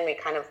ex-husband. We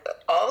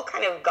all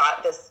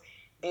got this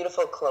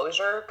beautiful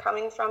closure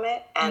coming from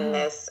it, and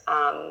this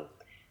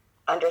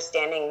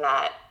understanding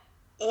that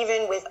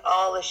even with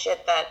all the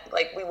shit that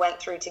like we went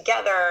through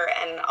together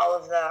and all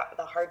of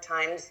the hard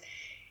times,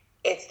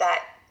 it's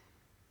that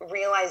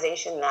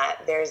realization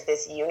that there's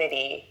this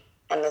unity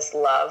and this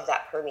love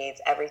that permeates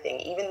everything,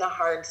 even the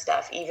hard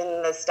stuff,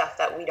 even the stuff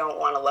that we don't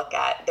want to look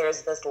at.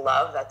 There's this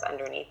love that's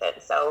underneath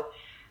it. So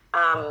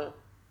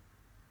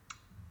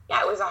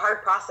it was a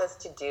hard process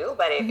to do,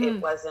 but it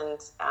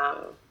wasn't,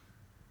 I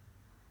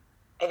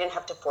didn't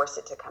have to force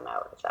it to come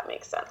out, if that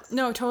makes sense.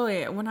 No,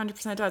 totally.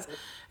 100% does.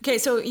 Okay.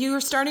 So you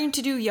were starting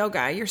to do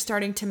yoga. You're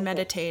starting to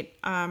meditate.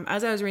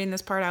 As I was reading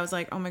this part, I was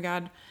like, oh my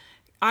God,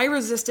 I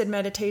resisted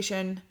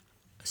meditation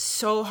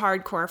so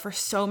hardcore for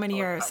so many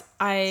years.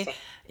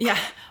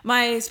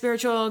 My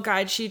spiritual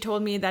guide, she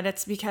told me that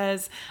it's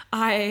because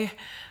I'm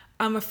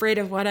afraid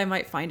of what I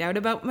might find out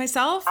about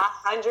myself.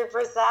 100%.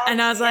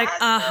 And I was like,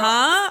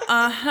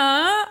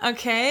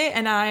 okay.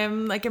 And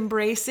I'm like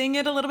embracing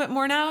it a little bit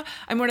more now.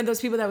 I'm one of those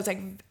people that was like,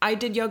 I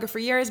did yoga for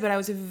years, but I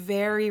was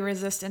very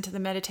resistant to the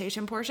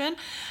meditation portion.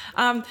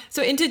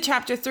 So into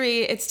chapter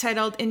 3, it's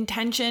titled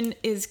Intention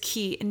is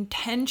Key.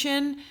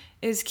 Intention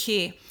is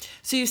key.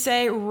 So you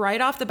say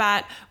right off the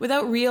bat,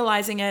 without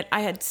realizing it,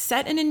 I had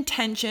set an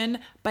intention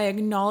by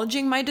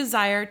acknowledging my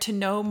desire to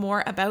know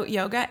more about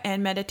yoga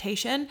and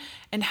meditation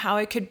and how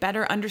I could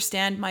better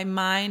understand my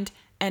mind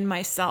and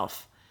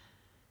myself.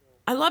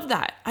 I love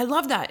that.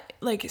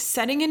 Like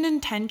setting an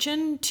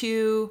intention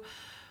to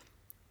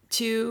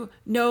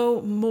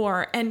know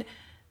more. And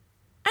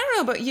I don't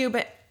know about you,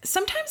 but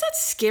sometimes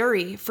that's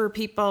scary for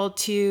people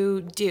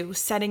to do,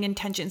 setting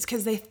intentions,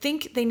 because they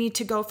think they need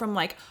to go from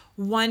like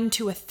 1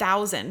 to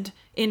 1,000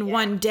 in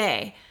one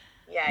day.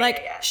 How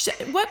did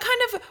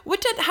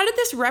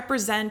this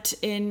represent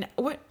in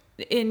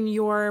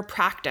your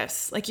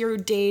practice, like your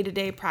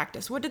day-to-day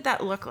practice? What did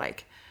that look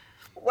like?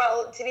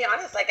 Well, to be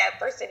honest, like at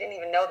first I didn't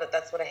even know that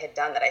that's what I had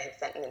done, that I had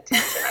set an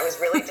intention. I was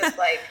really just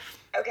like,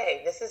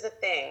 okay, this is a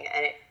thing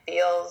and it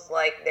feels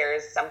like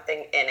there's something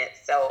in it.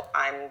 So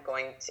I'm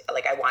going to,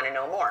 like, I want to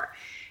know more.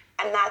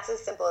 And that's as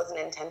simple as an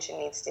intention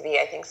needs to be.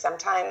 I think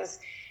sometimes,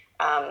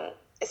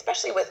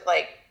 especially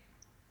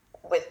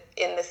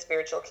within the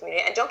spiritual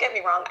community, and don't get me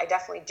wrong, I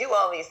definitely do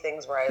all these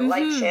things where I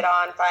light shit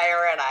on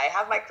fire and I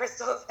have my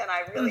crystals and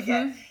I really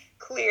get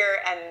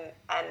clear and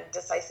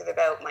decisive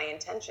about my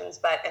intentions.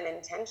 But an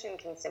intention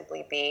can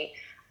simply be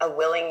a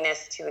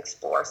willingness to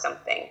explore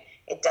something.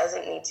 It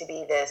doesn't need to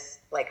be this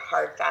like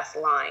hard, fast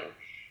line.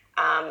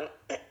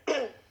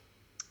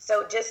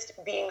 So just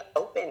being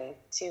open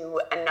to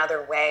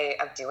another way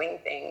of doing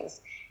things.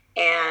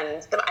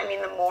 And the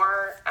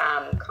more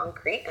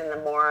concrete and the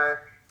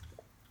more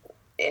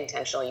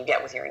intentional you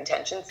get with your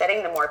intention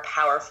setting, the more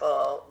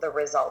powerful the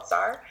results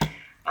are.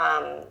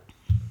 But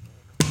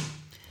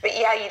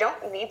yeah, you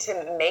don't need to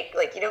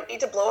you don't need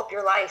to blow up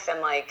your life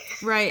and move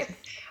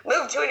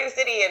to a new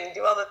city and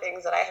do all the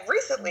things that I have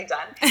recently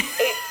done.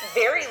 It's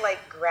very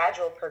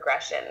gradual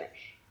progression.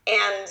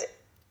 And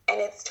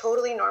it's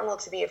totally normal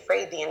to be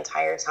afraid the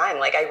entire time.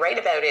 Like I write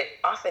about it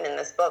often in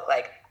this book.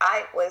 Like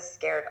I was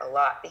scared a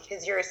lot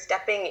because you're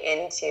stepping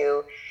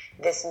into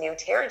this new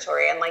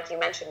territory. And like you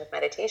mentioned with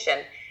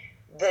meditation,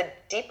 the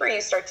deeper you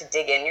start to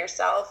dig in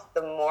yourself,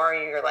 the more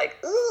you're like,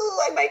 ooh,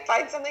 I might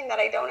find something that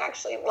I don't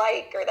actually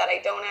like, or that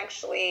I don't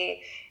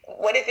actually,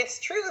 what if it's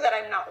true that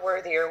I'm not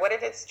worthy? Or what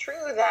if it's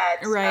true that,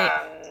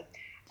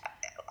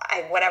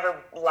 whatever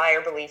lie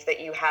or belief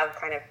that you have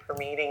kind of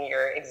permeating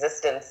your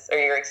existence or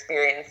your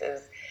experience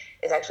is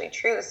actually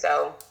true.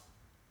 So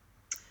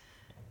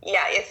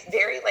yeah, it's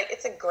very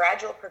it's a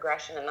gradual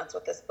progression, and that's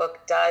what this book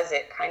does.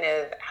 It kind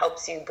of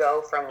helps you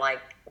go from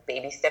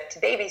baby step to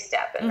baby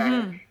step, and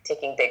then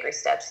taking bigger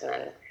steps, and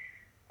then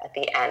at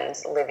the end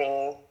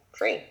living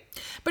free.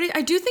 But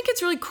I do think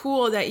it's really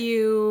cool that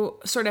you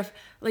sort of,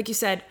 like you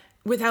said,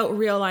 without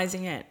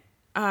realizing it,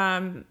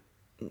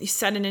 you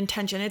set an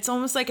intention. It's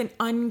almost like an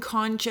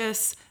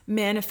unconscious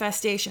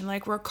manifestation.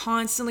 Like we're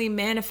constantly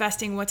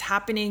manifesting what's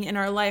happening in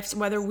our lives,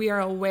 whether we are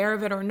aware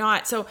of it or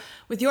not. So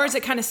with yours,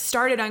 it kind of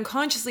started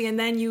unconsciously, and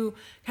then you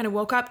kind of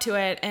woke up to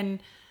it and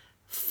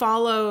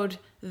followed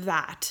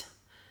that.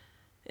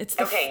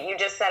 Okay, you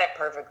just said it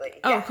perfectly.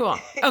 Oh, yeah. Cool.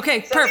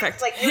 Okay, so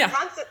perfect. It's you're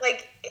constant,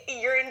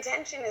 your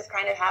intention is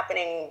kind of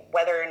happening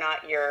whether or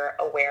not you're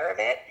aware of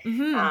it,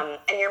 and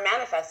you're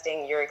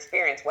manifesting your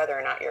experience whether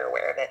or not you're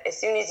aware of it. As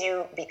soon as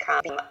you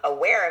become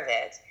aware of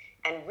it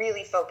and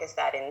really focus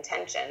that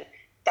intention,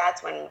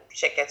 that's when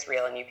shit gets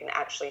real, and you can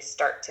actually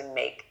start to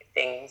make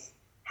things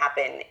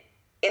happen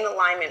in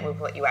alignment with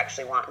what you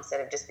actually want, instead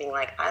of just being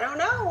like, I don't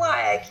know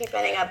why I keep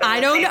ending up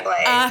in the same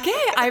place.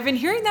 Okay, I've been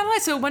hearing that a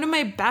lot. So one of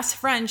my best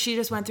friends, she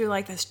just went through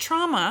this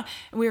trauma,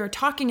 and we were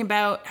talking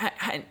about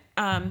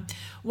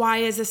why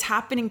is this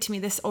happening to me?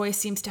 This always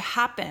seems to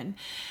happen.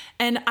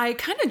 And I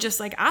kind of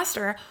just asked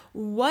her,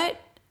 what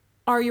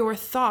are your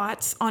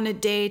thoughts on a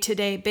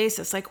day-to-day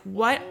basis?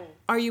 What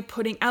are you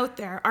putting out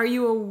there? Are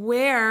you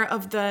aware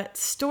of the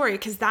story?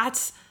 Because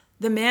that's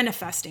the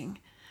manifesting.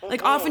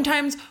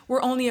 Oftentimes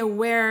we're only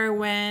aware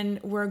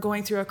when we're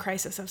going through a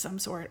crisis of some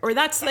sort, or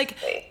that's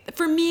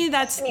for me,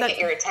 that's when you get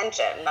your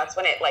attention. That's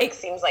when it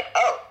seems like,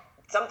 oh,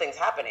 something's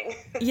happening.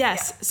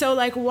 Yes. Yeah. So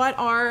what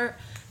are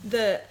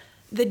the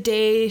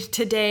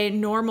day-to-day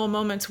normal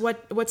moments?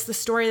 What's the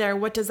story there?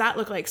 What does that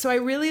look like? So I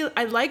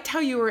liked how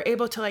you were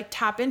able to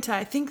tap into,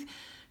 I think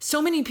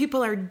so many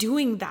people are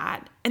doing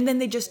that, and then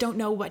they just don't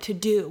know what to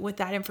do with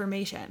that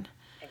information.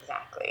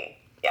 Exactly.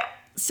 Yeah.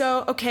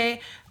 So, okay.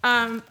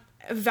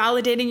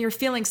 validating your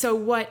feelings. So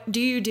what do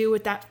you do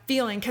with that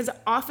feeling? Because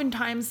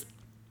oftentimes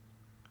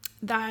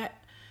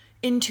that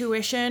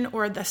intuition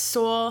or the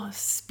soul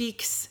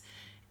speaks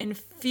in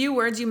few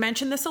words. You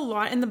mentioned this a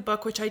lot in the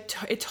book, which it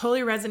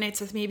totally resonates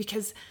with me,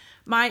 because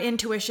my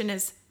intuition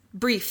is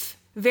brief,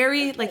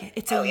 very like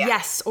it's a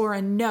yes or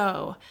a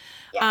no,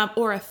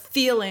 or a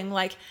feeling,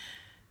 like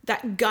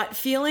that gut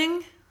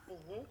feeling.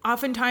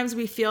 Oftentimes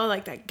we feel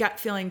like that gut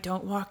feeling,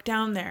 don't walk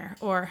down there,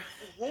 or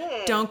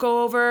don't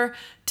go over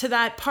to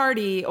that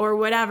party or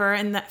whatever,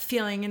 and that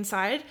feeling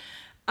inside.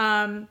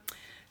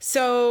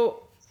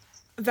 So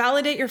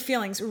validate your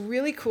feelings.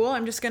 Really cool.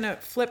 I'm just going to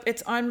flip.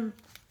 It's on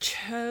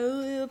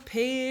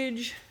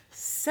page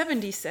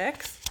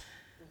 76.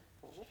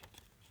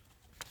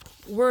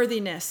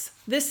 Worthiness.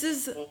 This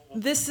is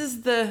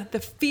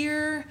the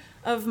fear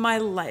of my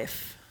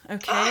life.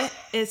 Okay.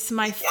 It's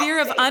my fear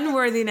of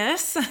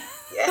unworthiness.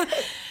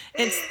 Yes.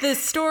 It's the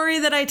story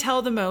that I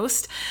tell the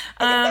most.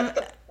 That's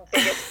the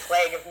biggest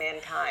plague of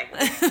mankind,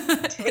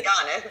 to be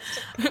honest.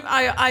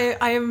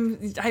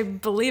 I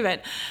believe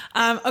it.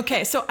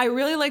 Okay, so I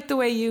really like the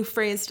way you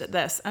phrased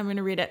this. I'm going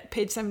to read it.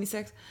 Page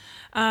 76.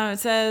 It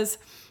says,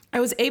 I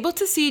was able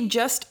to see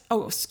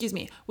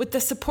with the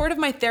support of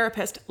my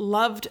therapist,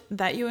 loved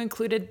that you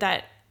included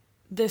that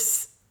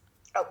this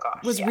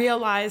was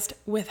realized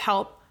with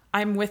help.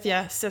 I'm with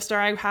you, sister.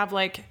 I have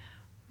like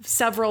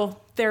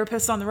several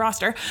therapists on the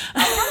roster.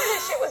 Some of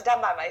this shit was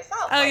done by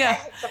myself. I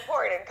had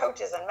support and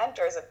coaches and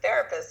mentors and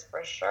therapists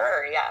for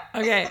sure. Yeah.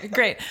 Okay,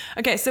 great.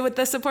 Okay, so with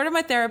the support of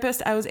my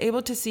therapist, I was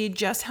able to see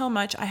just how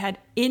much I had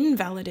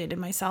invalidated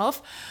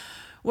myself,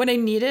 what I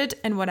needed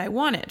and what I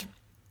wanted.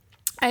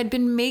 I had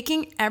been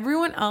making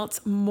everyone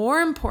else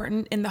more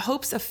important in the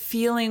hopes of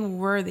feeling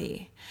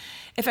worthy.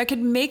 If I could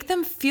make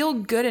them feel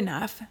good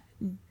enough,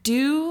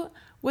 do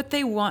what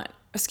they want.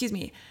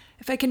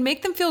 If I can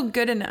make them feel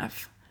good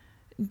enough,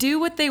 do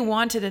what they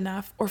wanted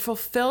enough, or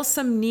fulfill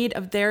some need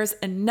of theirs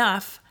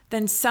enough,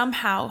 then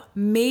somehow,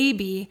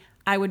 maybe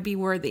I would be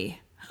worthy.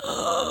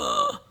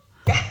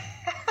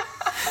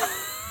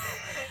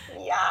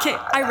 Okay,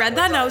 I read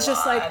that and I was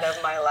just like,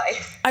 of my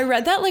life. I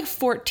read that like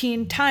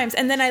 14 times,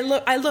 and then I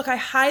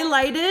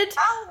highlighted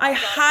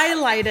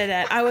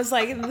it. I was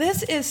like,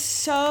 this is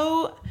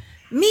so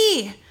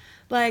me.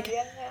 Like,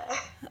 yeah,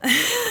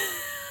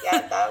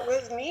 that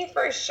was me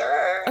for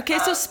sure. Okay,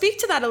 so speak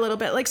to that a little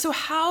bit. Like, so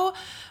how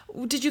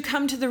did you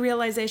come to the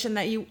realization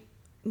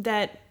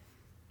that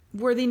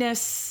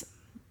worthiness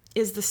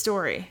is the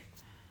story?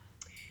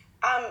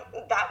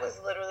 That was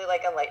literally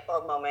like a light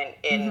bulb moment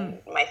in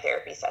my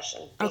therapy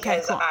session,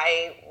 because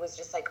I was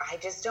just like, I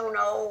just don't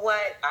know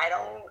I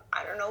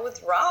don't know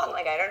what's wrong.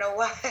 Like, I don't know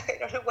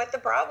what the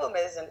problem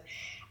is. And,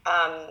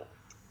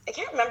 I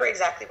can't remember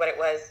exactly what it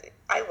was.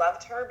 I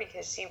loved her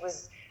because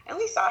I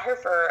only saw her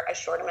for a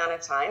short amount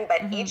of time,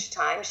 but each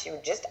time she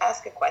would just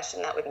ask a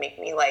question that would make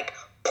me like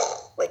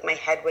my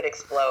head would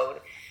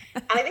explode.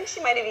 And I think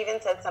she might've even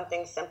said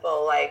something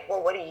simple like,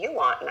 well, what do you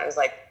want? And I was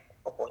like,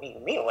 what do you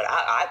mean? What do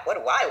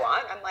I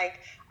want? I'm like,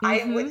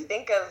 I would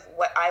think of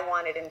what I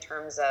wanted in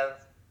terms of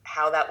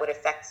how that would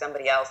affect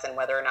somebody else and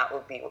whether or not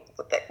would be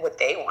what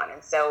they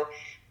wanted. So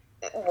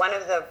one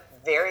of the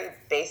very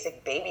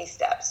basic baby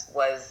steps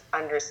was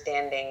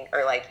understanding,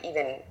 or like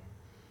even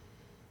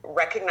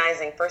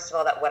recognizing, first of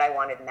all, that what I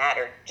wanted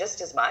mattered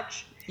just as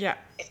much,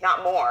 if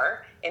not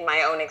more, in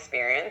my own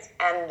experience,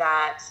 and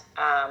that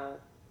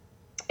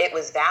it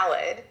was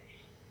valid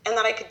and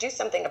that I could do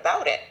something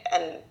about it.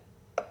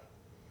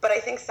 But I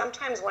think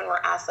sometimes when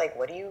we're asked, like,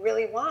 what do you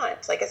really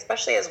want? Like,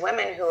 especially as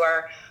women who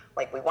are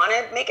like, we want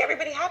to make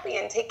everybody happy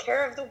and take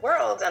care of the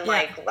world and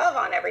like love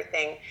on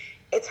everything.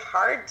 It's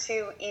hard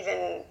to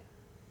even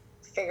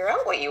figure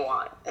out what you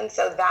want. And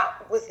so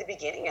that was the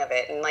beginning of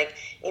it. And like,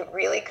 it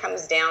really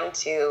comes down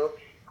to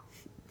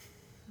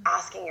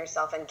asking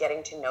yourself and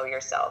getting to know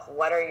yourself.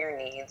 What are your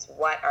needs?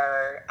 What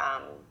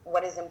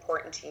is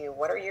important to you?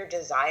 What are your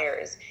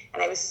desires?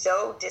 And I was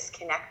so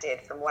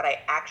disconnected from what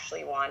I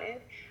actually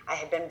wanted. I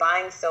had been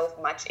buying so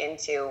much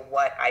into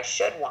what I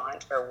should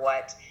want or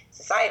what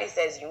society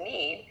says you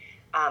need,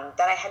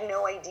 that I had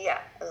no idea.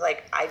 I was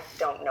like, I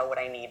don't know what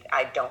I need.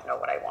 I don't know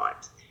what I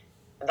want.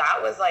 That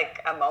was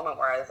like a moment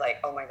where I was like,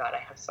 oh my God, I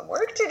have some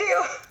work to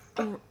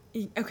do.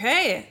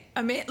 Okay.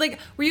 I mean, like,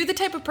 were you the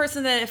type of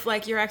person that if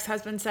like your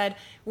ex-husband said,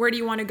 where do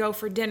you want to go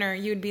for dinner?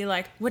 You'd be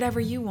like, whatever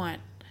you want.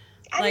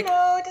 I don't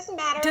know. It doesn't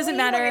matter. Doesn't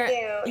matter.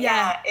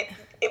 Yeah.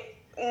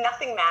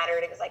 Nothing mattered.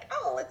 It was like,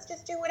 oh, let's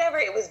just do whatever.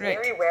 It was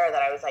very rare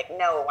that I was like,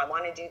 no, I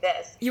want to do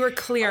this. You were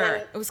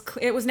clear.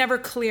 It was never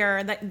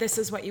clear that this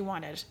is what you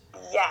wanted.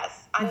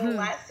 Yes,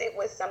 unless it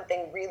was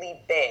something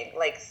really big.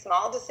 Like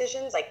small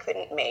decisions I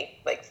couldn't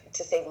make, like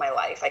to save my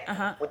life.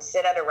 I would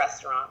sit at a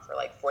restaurant for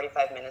like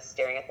 45 minutes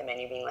staring at the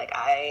menu being like,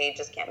 I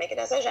just can't make a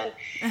decision.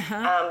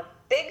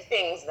 Big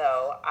things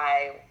though,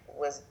 I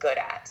was good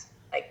at.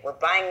 Like, we're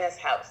buying this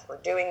house, we're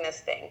doing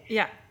this thing.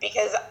 Yeah.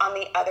 Because on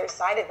the other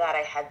side of that, I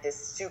had this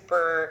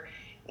super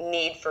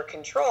need for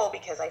control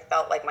because I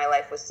felt like my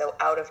life was so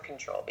out of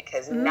control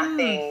because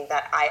nothing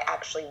that I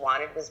actually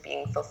wanted was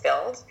being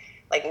fulfilled.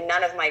 like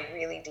none of my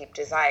really deep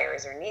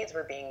desires or needs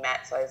were being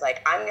met. So I was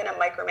like, I'm going to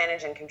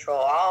micromanage and control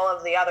all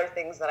of the other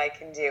things that I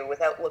can do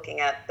without looking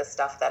at the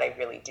stuff that I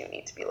really do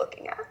need to be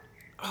looking at.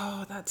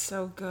 Oh, that's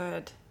so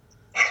good.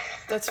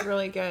 That's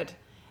really good.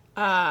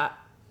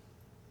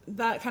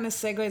 That kind of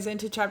segues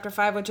into chapter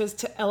 5, which is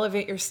to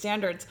elevate your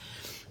standards.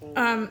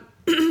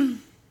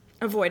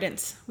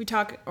 Avoidance. We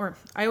talk, or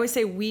I always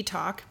say we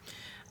talk.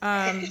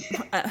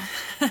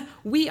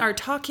 We are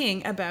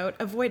talking about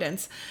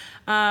avoidance.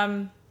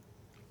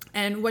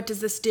 And what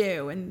does this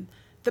do? And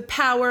the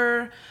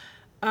power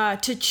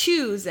to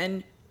choose,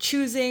 and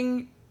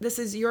choosing, this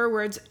is your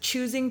words,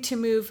 choosing to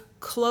move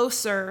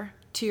closer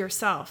to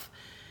yourself.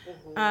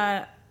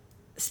 Mm-hmm.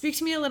 Speak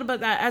to me a little bit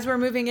that as we're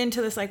moving into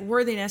this like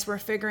worthiness, we're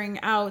figuring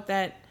out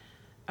that,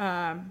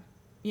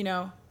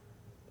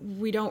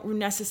 we don't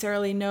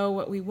necessarily know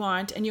what we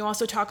want. And you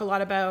also talk a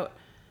lot about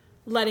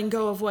letting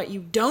go of what you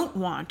don't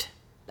want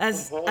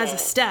as a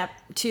step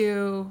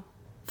to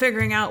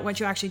figuring out what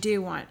you actually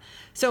do want.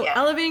 So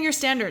elevating your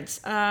standards.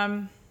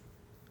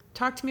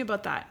 Talk to me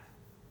about that.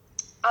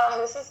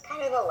 This is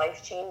kind of a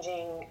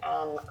life-changing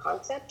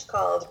concept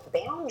called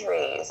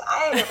boundaries.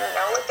 I didn't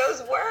know what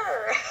those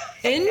were.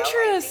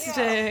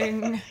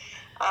 Interesting. No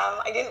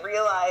I didn't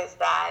realize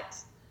that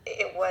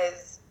it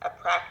was a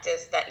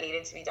practice that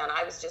needed to be done.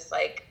 I was just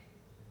like,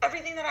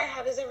 everything that I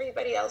have is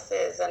everybody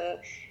else's. And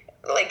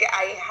like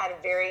I had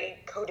very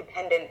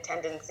codependent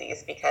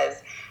tendencies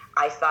because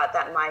I thought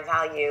that my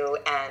value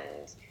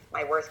and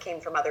my worth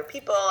came from other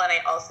people. And I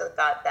also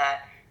thought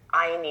that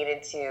I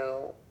needed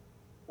to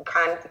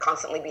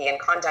constantly be in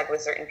contact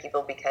with certain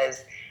people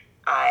because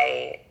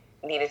I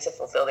needed to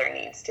fulfill their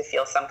needs to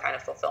feel some kind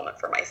of fulfillment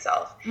for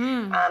myself.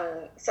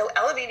 So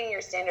elevating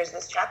your standards,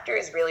 this chapter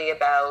is really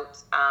about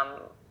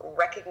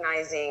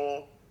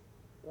recognizing,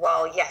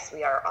 while yes,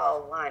 we are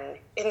all one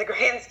in the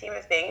grand scheme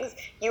of things,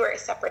 you are a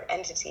separate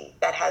entity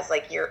that has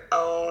like your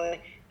own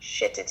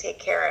shit to take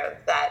care of.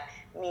 That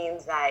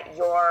means that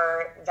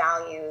your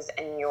values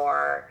and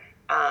your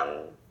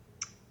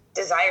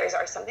desires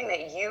are something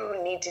that you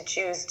need to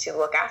choose to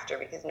look after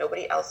because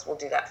nobody else will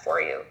do that for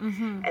you.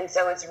 Mm-hmm. And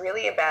so it's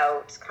really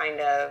about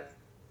kind of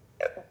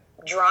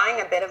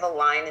drawing a bit of a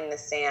line in the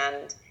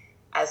sand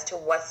as to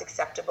what's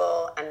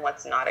acceptable and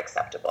what's not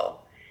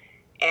acceptable.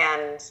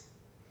 And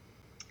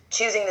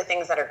choosing the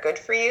things that are good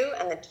for you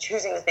and then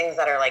choosing the things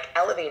that are like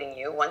elevating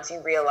you. Once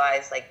you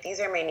realize like, these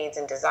are my needs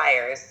and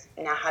desires,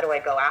 now how do I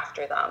go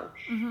after them?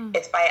 Mm-hmm.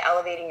 It's by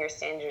elevating your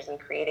standards and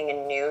creating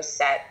a new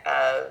set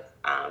of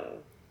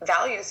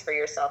values for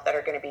yourself that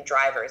are going to be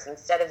drivers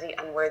instead of the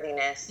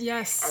unworthiness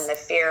and the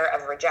fear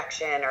of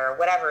rejection or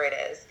whatever it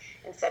is.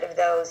 Instead of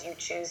those, you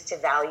choose to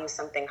value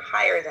something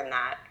higher than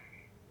that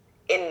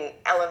in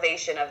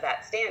elevation of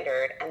that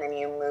standard, and then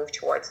you move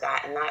towards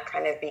that, and that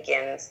kind of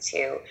begins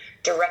to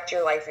direct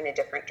your life in a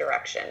different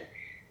direction.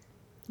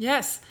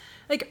 Yes.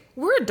 Like,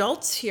 we're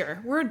adults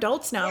here. We're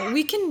adults now. Yeah.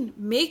 We can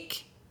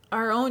make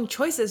our own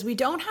choices. We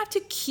don't have to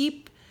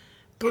keep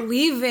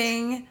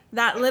believing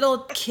that little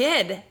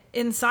kid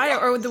inside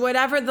or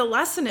whatever the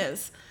lesson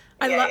is.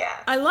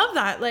 I love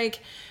that. Like,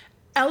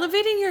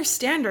 elevating your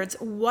standards,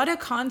 what a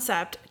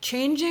concept.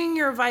 Changing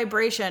your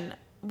vibration,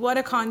 what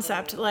a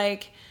concept.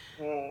 Like,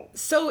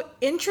 so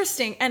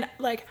interesting. And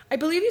like, I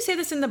believe you say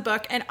this in the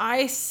book, and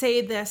I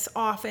say this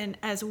often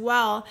as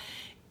well.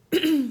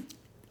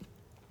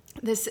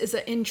 This is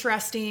an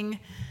interesting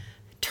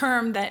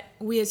term that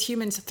we as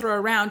humans throw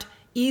around.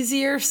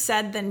 Easier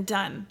said than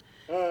done.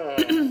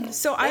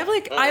 So I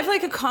have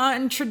like a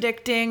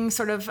contradicting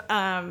sort of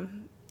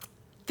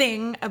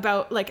thing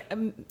about like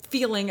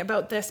feeling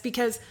about this,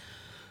 because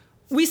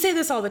we say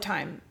this all the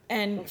time,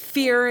 and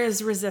fear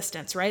is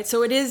resistance, right?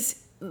 So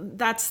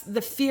that's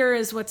the fear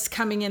is what's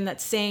coming in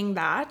that's saying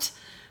that.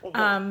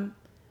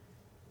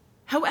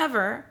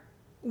 However,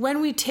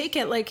 when we take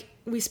it, like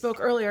we spoke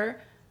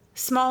earlier,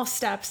 small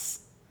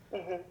steps,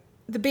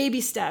 the baby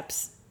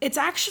steps, it's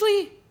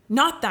actually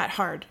not that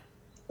hard.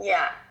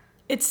 Yeah.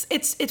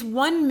 It's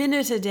 1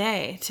 minute a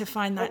day to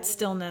find that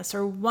stillness,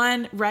 or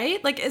one,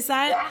 right? Like, is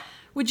that,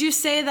 would you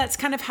say that's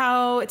kind of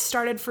how it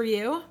started for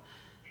you?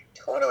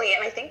 Totally.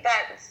 And I think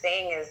that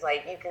saying is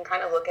like, you can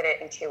kind of look at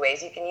it in two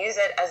ways. You can use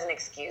it as an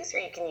excuse, or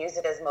you can use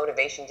it as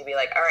motivation to be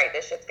like, all right,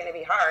 this shit's going to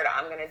be hard.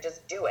 I'm going to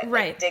just do it.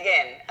 Right. Like, dig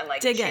in and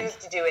like choose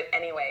to do it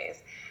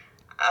anyways.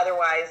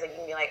 Otherwise, like, you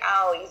can be like,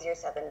 oh, easier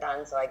said than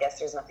done, so I guess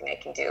there's nothing I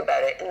can do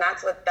about it. And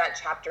that's what that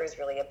chapter is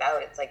really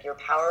about. It's like your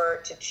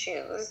power to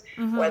choose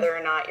whether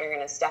or not you're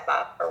going to step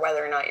up or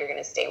whether or not you're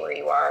going to stay where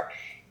you are,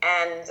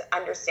 and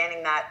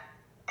understanding that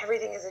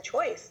everything is a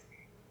choice.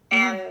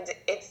 And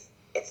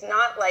it's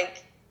not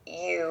like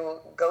you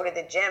go to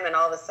the gym and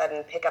all of a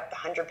sudden pick up the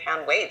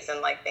 100-pound weights and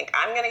like think,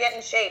 I'm going to get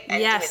in shape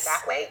and do it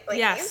that way. Like,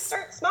 you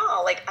start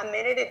small, like a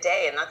minute a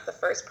day. And that's the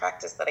first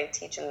practice that I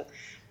teach in,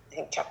 I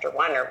think, chapter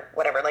 1 or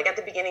whatever, like at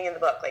the beginning of the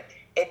book. Like,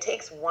 it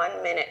takes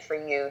 1 minute for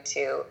you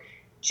to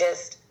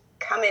just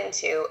come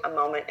into a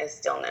moment of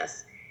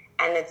stillness.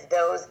 And it's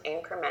those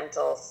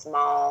incremental,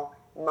 small,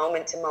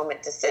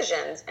 moment-to-moment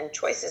decisions and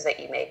choices that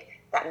you make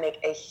that make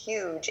a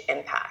huge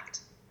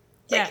impact.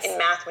 Like in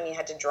math, when you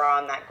had to draw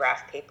on that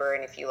graph paper,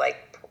 and if you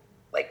like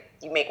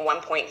you make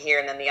one point here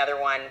and then the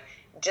other one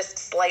just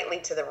slightly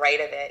to the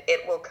right of it,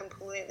 it will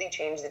completely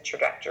change the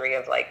trajectory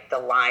of like the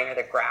line or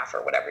the graph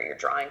or whatever you're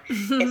drawing.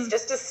 It's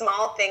just a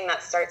small thing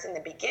that starts in the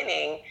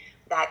beginning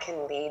that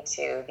can lead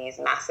to these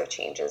massive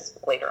changes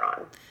later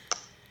on.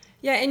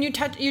 Yeah, and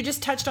you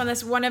just touched on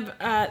this. One of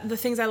the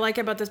things I like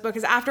about this book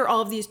is after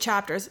all of these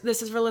chapters,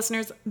 this is for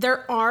listeners,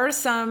 there are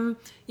some,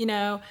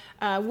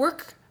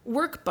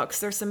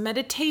 workbooks, there's some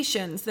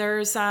meditations,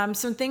 there's some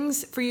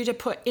things for you to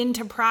put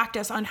into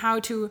practice on how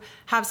to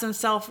have some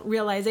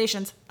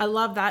self-realizations. I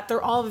love that. They're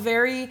all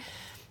very,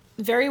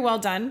 very well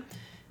done.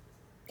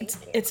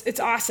 It's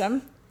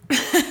awesome.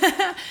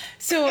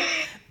 So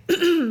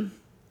what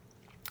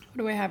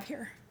do I have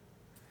here?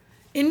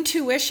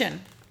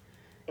 Intuition.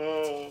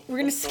 We're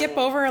going to skip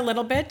over a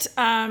little bit.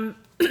 Actually,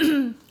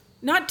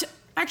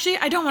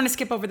 I don't want to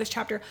skip over this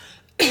chapter.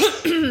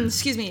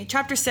 Excuse me.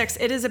 Chapter 6.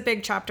 It is a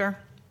big chapter.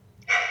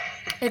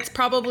 It's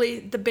probably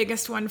the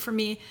biggest one for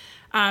me,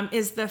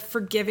 is the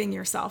forgiving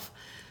yourself.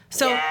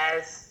 So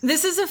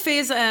This is a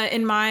phase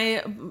in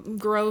my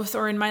growth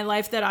or in my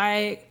life that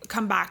I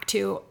come back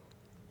to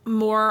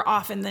more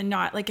often than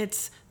not. Like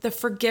it's the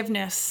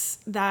forgiveness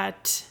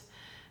that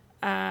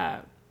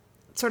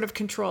sort of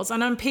controls.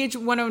 And on page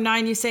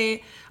 109, you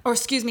say,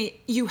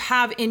 you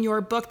have in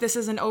your book, this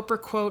is an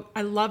Oprah quote,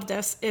 I love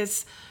this,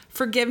 is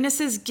forgiveness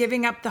is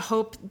giving up the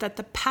hope that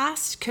the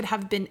past could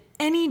have been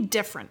any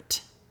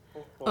different.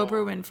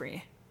 Oprah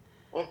Winfrey.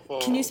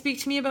 Can you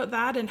speak to me about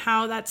that and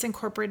how that's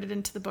incorporated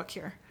into the book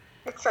here?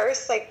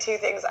 First, like two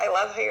things. I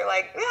love how you're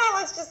like,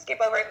 let's just skip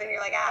over it. And then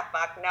you're like,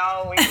 fuck,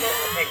 no, it's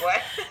a big one.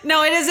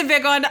 No, it is a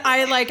big one. The way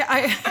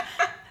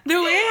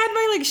I had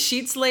my like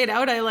sheets laid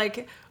out, I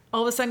like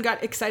all of a sudden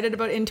got excited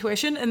about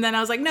intuition. And then I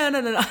was like, no.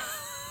 This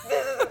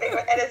is a big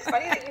one. And it's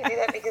funny that you do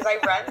that because I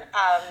run,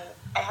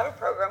 I have a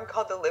program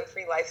called the Live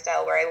Free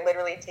Lifestyle where I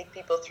literally take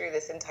people through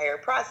this entire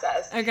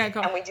process. Okay,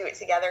 cool. And we do it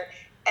together.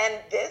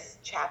 And this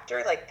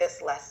chapter, like this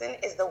lesson,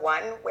 is the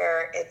one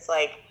where it's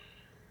like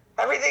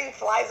everything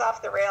flies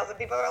off the rails and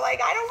people are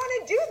like, I don't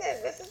want to do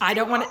this. This is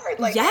too hard.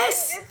 Like,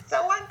 yes. It's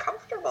so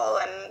uncomfortable.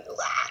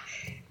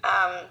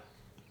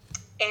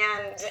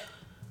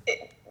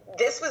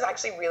 This was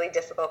actually really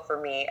difficult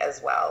for me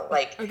as well.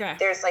 Like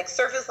there's like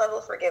surface level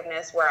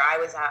forgiveness where I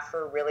was at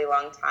for a really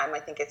long time. I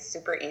think it's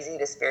super easy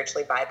to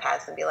spiritually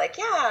bypass and be like,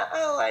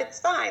 it's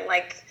fine.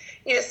 Like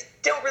you just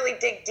don't really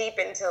dig deep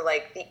into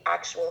like the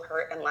actual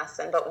hurt and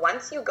lesson. But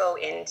once you go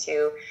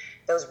into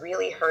those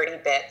really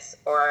hurty bits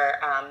or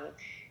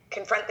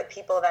confront the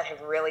people that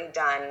have really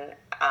done,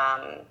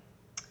 I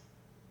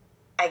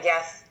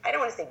guess, I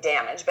don't want to say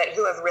damage, but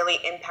who have really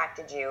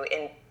impacted you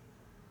in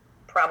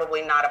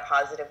probably not a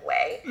positive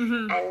way.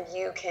 Mm-hmm. And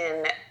you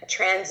can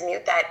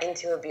transmute that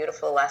into a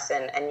beautiful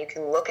lesson, and you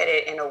can look at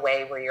it in a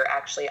way where you're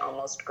actually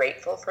almost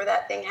grateful for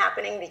that thing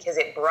happening because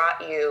it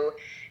brought you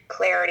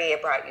clarity,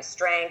 it brought you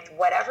strength,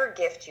 whatever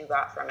gift you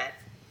got from it.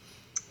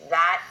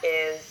 That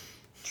is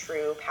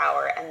true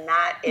power. And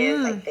that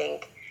is, I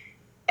think,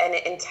 an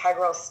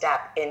integral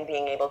step in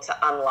being able to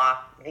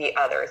unlock the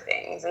other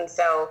things. And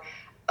so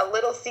a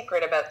little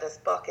secret about this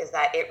book is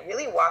that it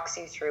really walks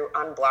you through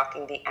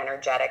unblocking the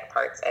energetic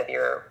parts of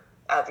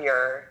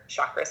your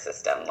chakra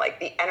system, like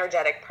the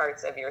energetic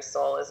parts of your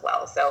soul as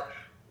well. So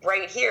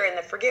right here in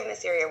the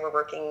forgiveness area, we're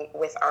working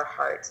with our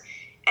heart.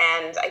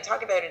 And I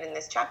talk about it in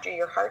this chapter.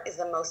 Your heart is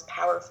the most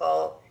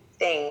powerful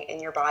thing in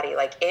your body.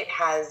 Like it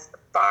has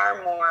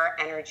far more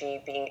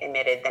energy being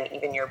emitted than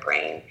even your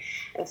brain.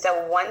 And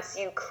so once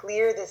you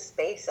clear the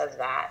space of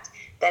that,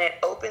 then it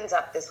opens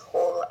up this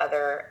whole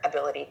other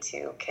ability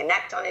to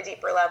connect on a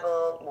deeper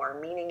level, more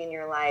meaning in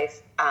your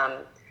life,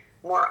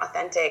 more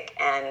authentic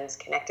and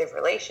connective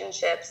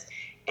relationships,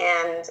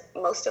 and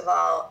most of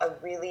all, a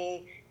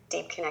really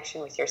deep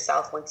connection with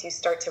yourself once you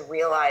start to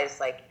realize,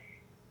 like,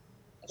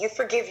 you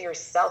forgive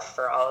yourself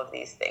for all of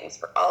these things,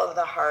 for all of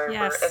the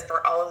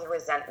for all of the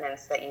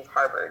resentments that you've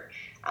harbored.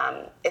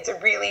 It's a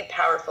really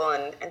powerful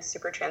and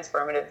super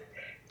transformative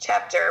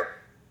chapter.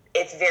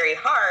 It's very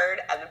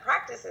hard, and the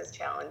practice is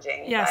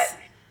challenging. Yes.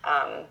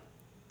 But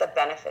the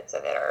benefits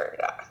of it are,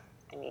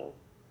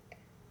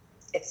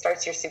 it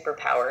starts your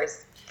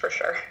superpowers for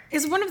sure.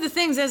 Is one of the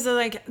things is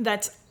like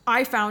that's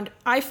I find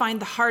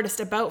the hardest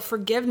about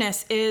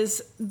forgiveness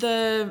is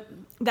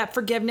that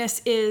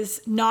forgiveness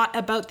is not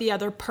about the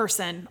other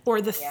person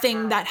or the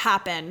thing that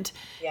happened.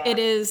 Yeah. It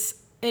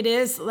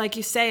is like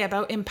you say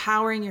about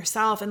empowering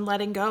yourself and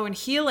letting go and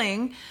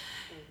healing,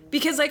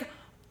 because like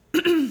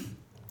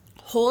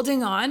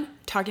holding on,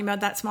 talking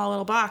about that small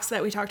little box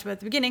that we talked about at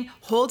the beginning,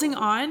 holding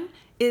on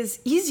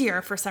is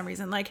easier for some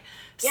reason. Like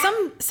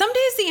some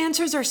days the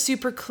answers are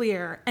super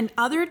clear and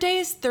other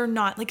days they're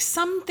not. Like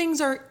some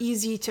things are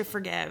easy to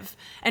forgive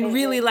and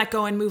really let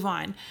go and move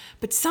on.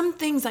 But some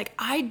things, like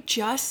I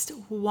just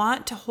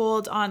want to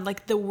hold on,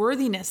 like the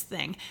worthiness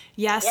thing.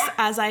 Yes,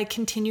 as I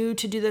continue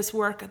to do this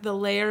work, the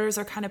layers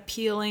are kind of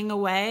peeling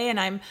away and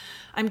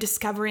I'm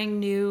discovering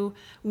new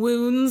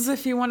wounds,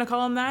 if you want to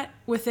call them that,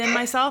 within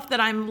myself that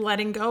I'm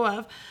letting go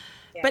of.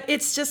 But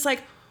it's just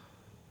like,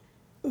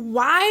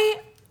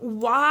 why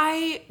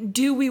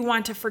do we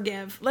want to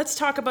forgive? Let's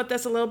talk about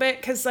this a little bit,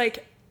 because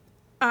like,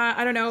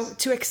 I don't know,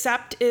 to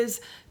accept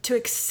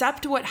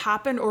what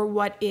happened or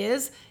what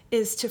is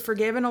to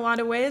forgive in a lot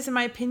of ways, in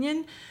my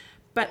opinion.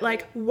 But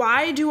like,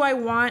 why do I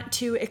want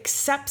to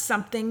accept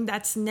something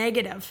that's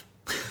negative?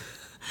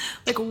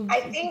 Like,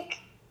 I think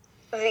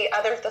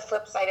the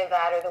flip side of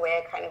that, or the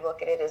way I kind of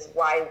look at it, is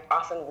why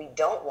often we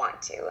don't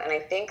want to. And I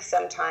think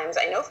sometimes,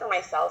 I know for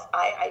myself,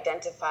 I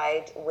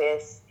identified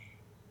with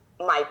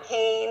my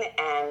pain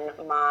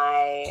and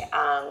my,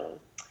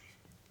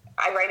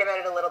 I write about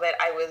it a little bit.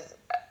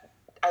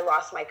 I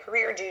lost my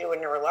career due to a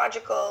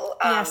neurological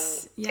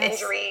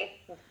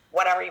injury,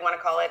 whatever you want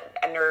to call it,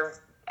 a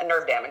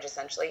nerve damage,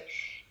 essentially.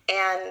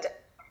 And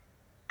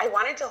I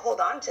wanted to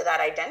hold on to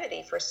that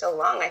identity for so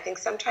long. I think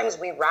sometimes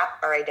we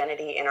wrap our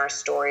identity in our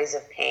stories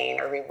of pain,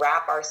 or we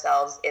wrap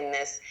ourselves in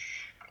this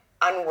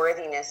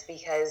unworthiness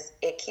because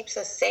it keeps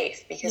us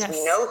safe, because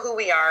we know who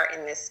we are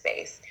in this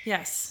space.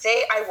 Yes.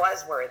 Say I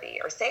was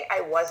worthy, or say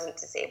I wasn't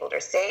disabled, or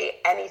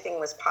say anything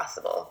was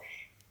possible.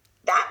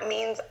 That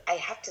means I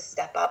have to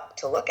step up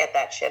to look at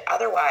that shit.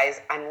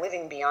 Otherwise, I'm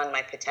living beyond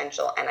my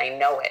potential, and I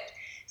know it.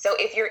 So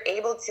if you're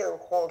able to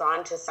hold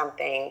on to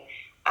something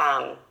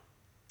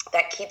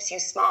that keeps you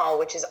small,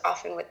 which is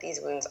often what these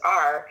wounds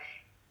are,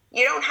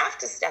 you don't have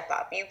to step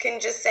up. You can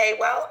just say,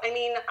 well, I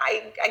mean,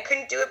 I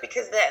couldn't do it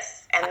because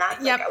this. And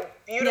that's like a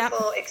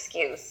beautiful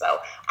excuse. So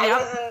I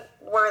wasn't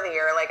worthy,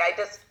 or like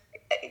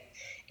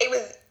it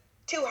was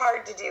too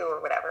hard to do,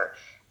 or whatever.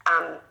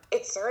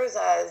 It serves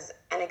as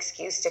an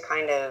excuse to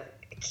kind of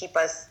keep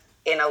us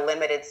in a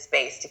limited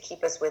space, to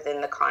keep us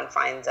within the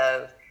confines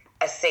of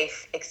a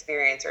safe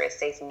experience, or a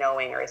safe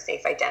knowing, or a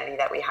safe identity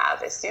that we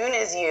have. As soon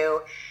as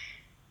you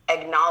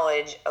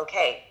acknowledge,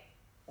 okay,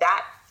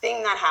 that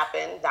thing that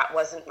happened, that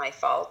wasn't my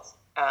fault,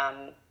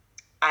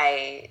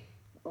 I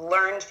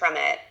learned from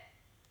it,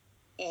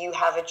 you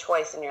have a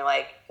choice, and you're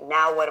like,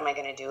 now what am I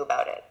going to do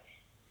about it?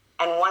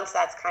 And once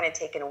that's kind of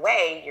taken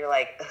away, you're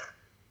like, ugh,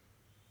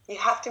 you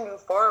have to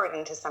move forward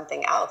into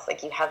something else.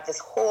 Like, you have this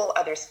whole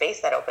other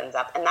space that opens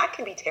up, and that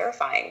can be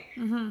terrifying.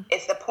 Mm-hmm.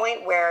 It's the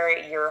point where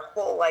your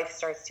whole life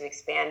starts to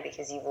expand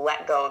because you've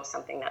let go of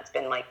something that's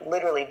been like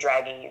literally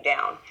dragging you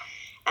down.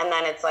 And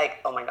then it's like,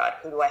 oh my God,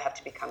 who do I have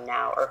to become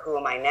now? Or who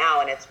am I now?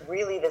 And it's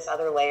really this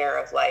other layer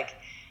of like,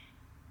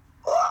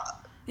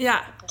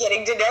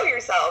 getting to know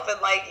yourself.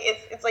 And like,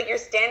 it's like you're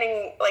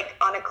standing like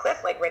on a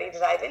cliff, like ready to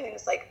dive in. And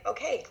it's like,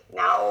 okay,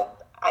 now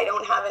I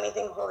don't have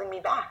anything holding me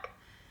back.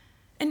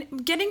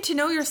 And getting to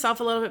know yourself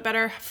a little bit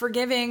better,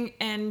 forgiving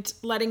and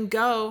letting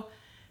go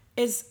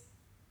is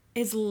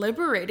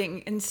liberating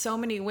in so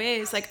many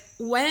ways. Like,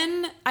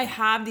 when I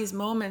have these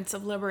moments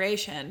of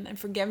liberation and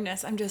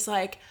forgiveness, I'm just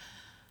like,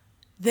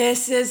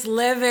 this is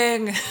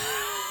living.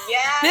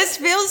 Yeah. This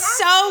feels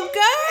so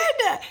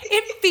good.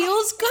 It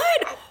feels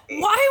good.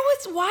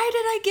 Why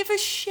did I give a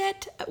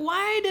shit?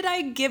 Why did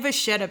I give a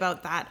shit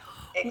about that?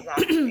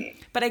 Exactly.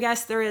 But I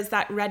guess there is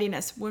that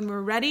readiness. When we're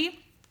ready,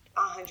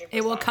 100%.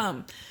 It will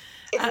come.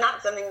 It's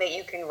not something that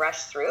you can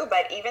rush through,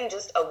 but even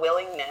just a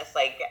willingness,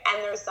 like,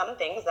 and there's some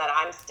things that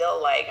I'm still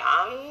like,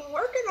 I'm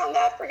working on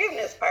that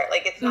forgiveness part.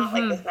 Like, it's not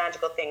like this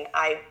magical thing.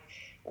 I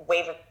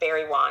wave a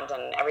fairy wand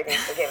and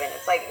everything's forgiven.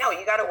 It's like, no,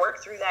 you got to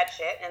work through that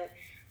shit. And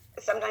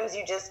sometimes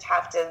you just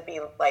have to be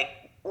like,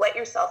 let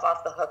yourself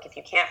off the hook if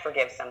you can't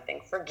forgive something.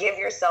 Forgive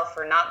yourself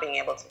for not being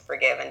able to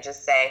forgive, and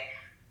just say,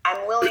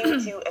 I'm willing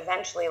to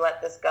eventually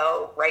let this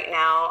go. Right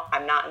now,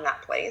 I'm not in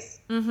that place.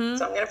 Mm-hmm.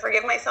 So I'm going to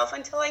forgive myself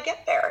until I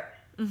get there.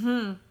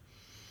 Mm-hmm.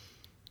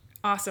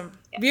 Awesome.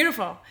 Yeah.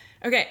 Beautiful.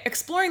 Okay.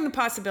 Exploring the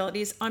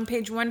possibilities. On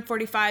page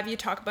 145, you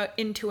talk about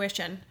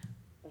intuition.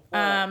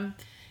 Mm-hmm.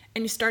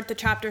 And you start the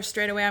chapter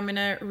straight away. I'm going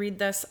to read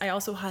this. I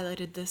also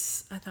highlighted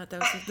this. I thought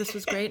this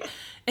was great.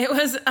 It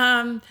was,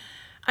 I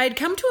had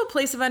come to a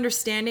place of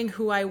understanding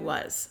who I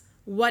was,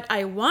 what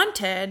I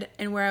wanted,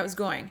 and where I was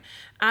going.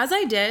 As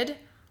I did,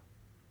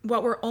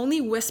 what were only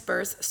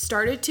whispers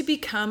started to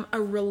become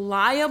a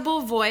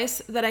reliable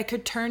voice that I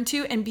could turn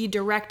to and be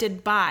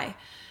directed by.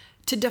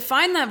 To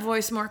define that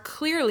voice more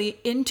clearly,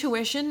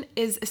 intuition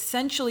is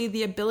essentially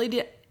the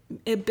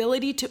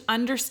ability to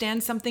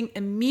understand something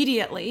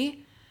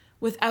immediately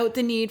without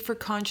the need for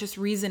conscious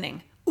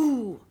reasoning.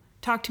 Ooh,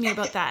 talk to me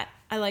about that.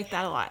 I like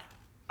that a lot.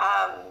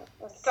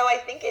 So I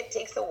think it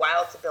takes a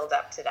while to build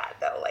up to that,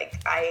 though.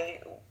 Like,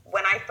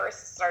 when I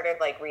first started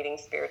like reading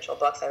spiritual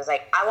books, I was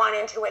like, I want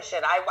intuition.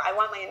 I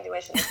want my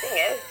intuition. The thing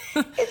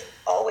is, it's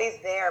always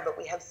there, but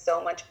we have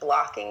so much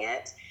blocking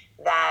it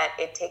that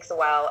it takes a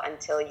while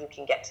until you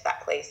can get to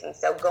that place. And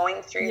so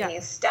going through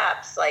these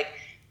steps, like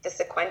the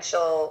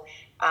sequential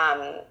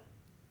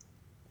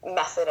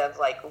method of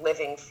like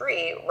living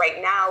free,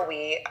 right now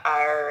we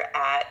are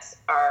at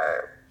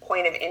our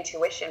point of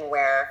intuition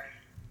where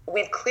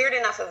we've cleared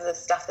enough of the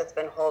stuff that's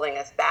been holding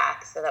us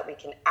back so that we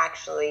can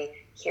actually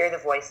hear the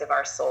voice of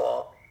our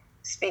soul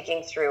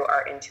speaking through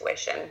our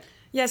intuition.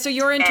 Yeah, so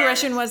your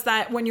intuition was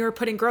that when you were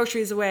putting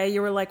groceries away,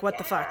 you were like, what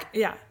the fuck?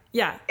 Yeah.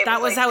 Yeah, that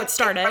was how it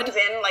started. It comes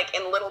in like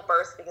in little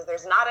bursts because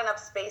there's not enough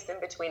space in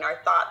between our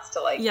thoughts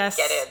to like get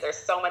in. There's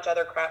so much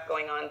other crap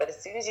going on. But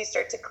as soon as you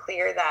start to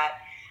clear that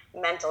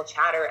mental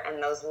chatter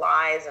and those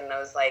lies and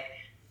those like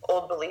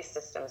old belief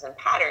systems and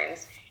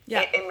patterns,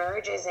 it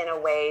emerges in a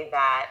way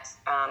that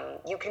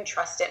you can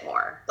trust it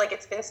more. Like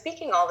it's been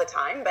speaking all the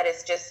time, but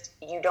it's just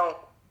you don't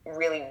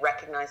really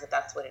recognize that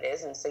that's what it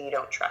is, and so you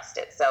don't trust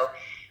it. So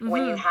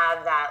when you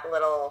have that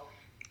little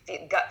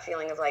gut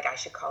feeling of like, I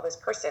should call this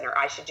person, or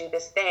I should do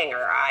this thing,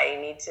 or I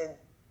need to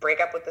break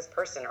up with this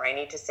person, or I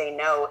need to say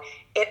no,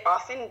 it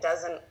often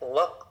doesn't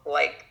look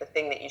like the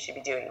thing that you should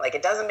be doing. Like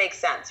it doesn't make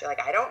sense. You're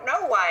like, I don't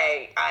know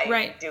why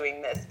I'm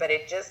doing this, but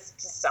it just,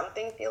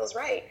 something feels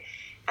right.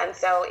 And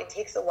so it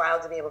takes a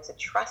while to be able to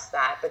trust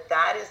that, but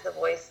that is the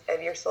voice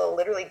of your soul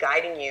literally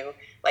guiding you,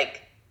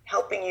 like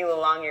helping you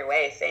along your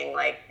way, saying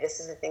like, this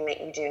is the thing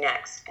that you do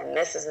next, and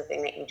this is the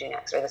thing that you do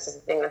next, or this is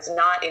the thing that's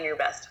not in your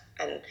best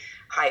and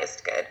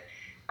highest good.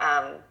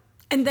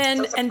 And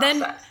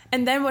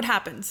then what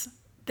happens?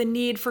 The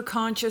need for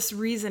conscious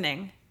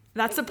reasoning.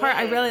 That's the part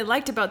I really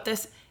liked about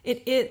this.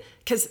 It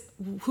because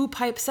who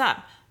pipes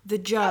up? The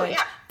judge,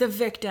 the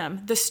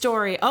victim, the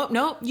story. Oh,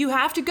 no, you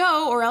have to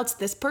go, or else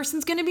this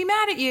person's going to be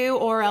mad at you,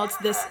 or else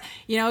this,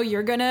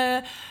 you're going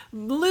to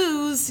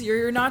lose.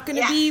 You're not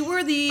going to be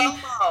worthy. Like,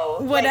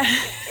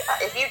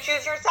 if you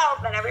choose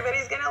yourself, then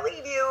everybody's going to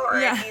leave you. Or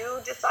if you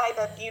decide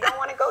that you don't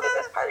want to go to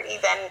this party,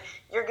 then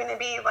you're going to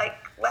be like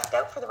left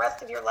out for the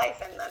rest of your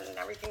life, and then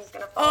everything's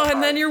going to fall apart.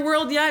 And then your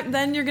world,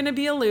 then you're going to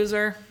be a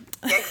loser.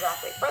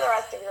 Exactly. For the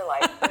rest of your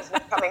life. There's no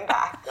coming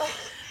back.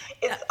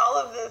 It's all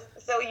of this.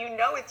 So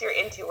it's your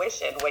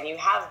intuition when you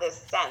have this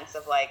sense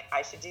of like,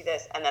 I should do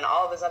this. And then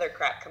all of this other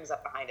crap comes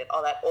up behind it.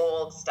 All that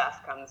old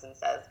stuff comes and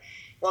says,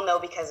 well, no,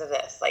 because of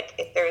this. Like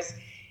if there's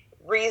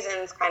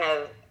reasons kind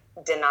of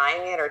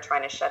denying it or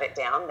trying to shut it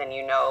down, then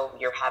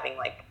you're having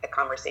like a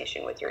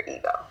conversation with your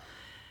ego.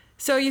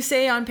 So you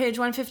say on page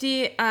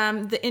 150,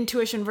 the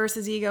intuition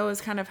versus ego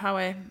is kind of how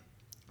I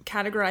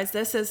categorize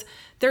this as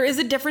there is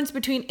a difference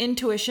between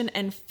intuition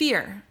and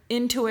fear.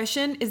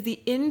 Intuition is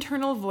the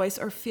internal voice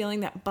or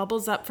feeling that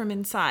bubbles up from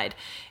inside.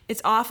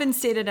 It's often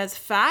stated as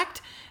fact,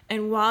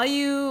 and while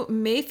you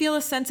may feel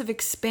a sense of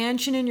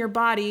expansion in your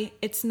body,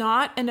 it's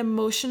not an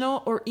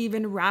emotional or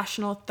even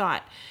rational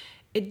thought.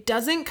 It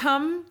doesn't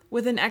come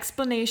with an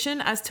explanation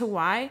as to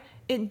why,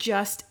 it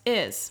just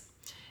is.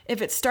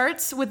 If it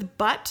starts with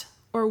but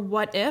or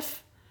what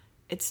if,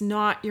 it's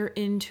not your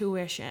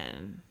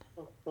intuition.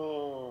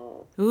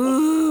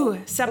 Ooh,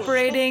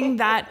 separating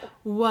that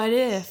what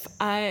if.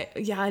 I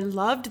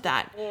loved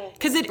that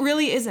because it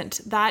really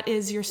isn't. That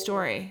is your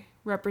story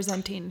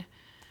representing.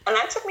 And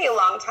that took me a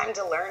long time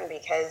to learn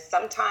because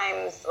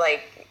sometimes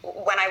like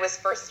when I was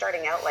first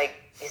starting out, like,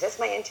 is this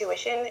my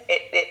intuition?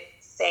 It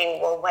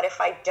saying, well, what if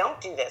I don't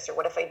do this? Or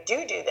what if I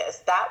do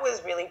this? That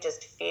was really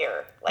just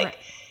fear. Like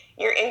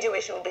your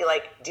intuition will be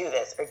like, do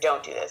this or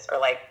don't do this, or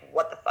like,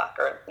 what the fuck?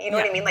 Or you know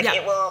what I mean? Like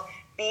it will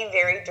be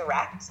very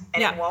direct,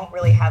 and it won't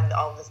really have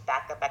all this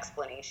backup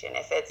explanation.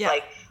 If it's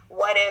like,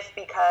 what if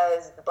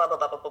because blah, blah,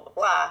 blah, blah, blah, blah,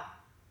 blah,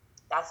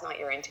 that's not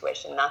your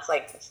intuition. That's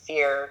like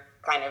fear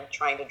kind of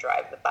trying to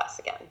drive the bus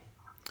again.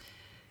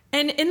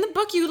 And in the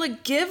book, you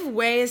like give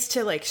ways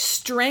to like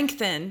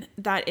strengthen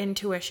that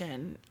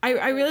intuition.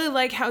 I really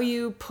like how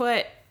you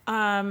put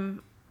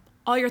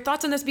all your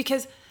thoughts on this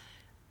because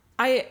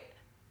I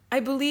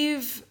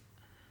believe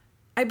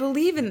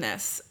in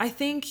this. I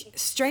think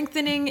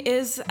strengthening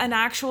is an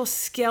actual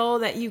skill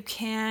that you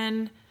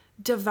can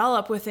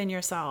develop within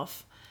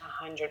yourself.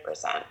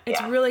 100%.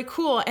 It's really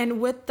cool. And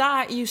with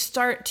that, you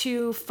start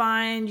to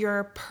find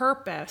your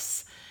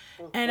purpose.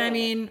 And I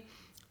mean,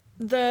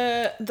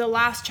 the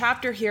last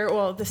chapter here,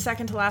 well, the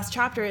second to last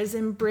chapter is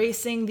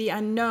embracing the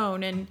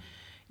unknown. And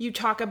you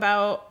talk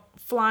about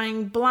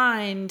flying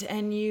blind,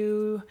 and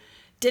you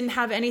didn't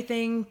have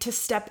anything to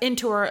step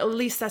into, or at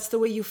least that's the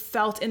way you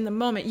felt in the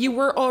moment. You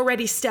were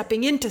already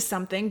stepping into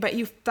something, but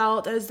you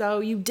felt as though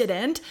you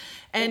didn't.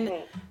 And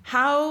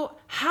how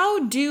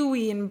do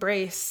we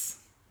embrace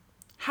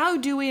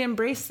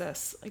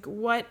this? Like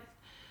what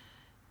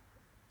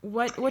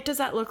does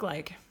that look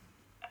like?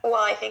 Well,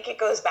 I think it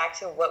goes back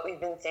to what we've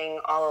been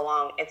saying all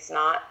along. It's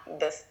not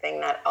this thing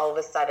that all of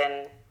a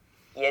sudden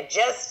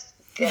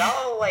it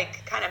all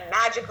like kind of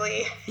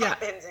magically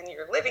happens and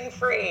you're living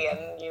free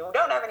and you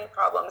don't have any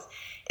problems.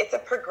 It's a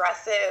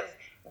progressive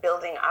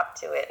building up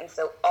to it. And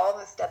so all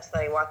the steps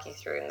that I walk you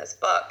through in this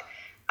book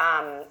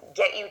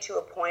get you to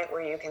a point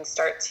where you can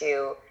start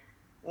to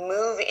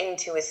move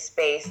into a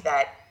space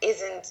that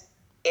isn't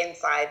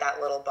inside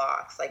that little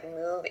box, like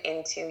move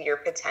into your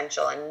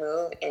potential and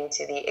move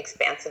into the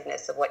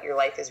expansiveness of what your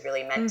life is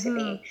really meant to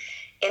be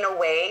in a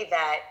way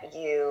that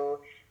you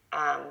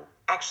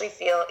actually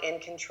feel in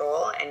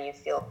control and you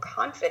feel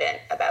confident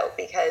about.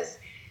 Because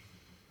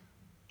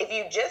if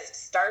you just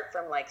start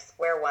from like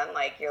square one,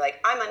 like you're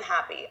like, I'm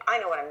unhappy, I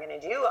know what I'm going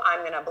to do,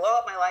 I'm going to blow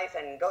up my life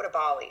and go to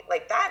Bali,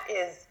 like that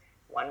is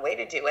one way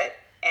to do it.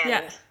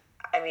 And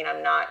I mean,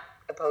 I'm not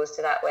opposed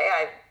to that way.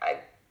 I've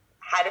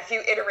had a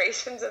few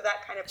iterations of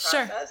that kind of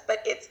process, but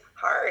it's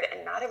hard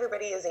and not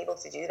everybody is able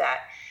to do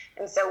that.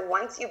 And so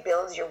once you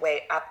build your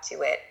way up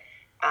to it,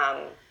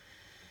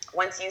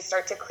 once you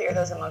start to clear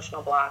those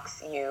emotional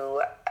blocks,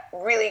 you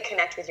really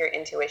connect with your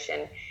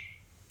intuition,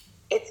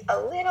 it's a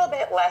little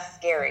bit less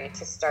scary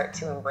to start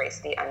to embrace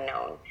the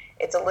unknown.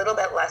 It's a little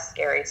bit less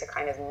scary to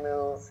kind of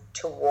move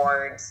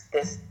towards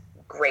this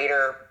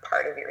greater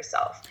part of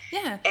yourself.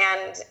 Yeah.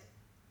 And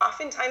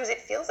oftentimes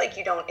it feels like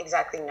you don't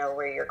exactly know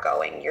where you're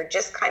going. You're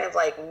just kind of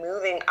like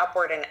moving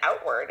upward and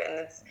outward.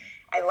 And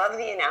I love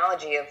the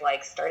analogy of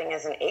like starting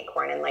as an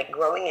acorn and like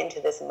growing into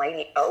this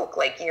mighty oak.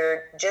 Like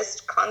you're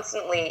just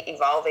constantly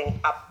evolving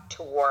up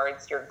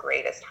towards your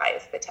greatest,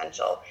 highest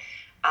potential.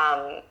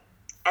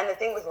 And the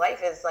thing with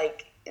life is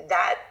like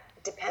that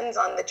depends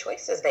on the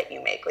choices that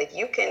you make. Like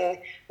you can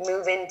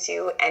move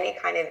into any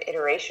kind of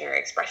iteration or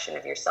expression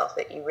of yourself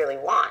that you really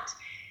want.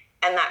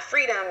 And that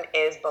freedom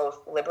is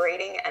both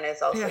liberating and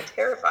is also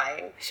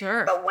terrifying.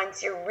 Sure. But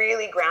once you're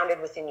really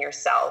grounded within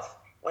yourself,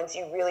 once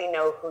you really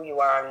know who you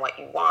are and what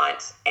you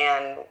want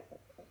and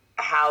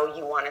how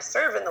you want to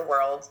serve in the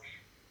world,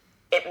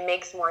 it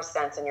makes more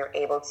sense and you're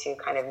able to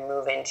kind of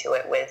move into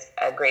it with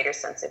a greater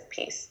sense of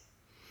peace.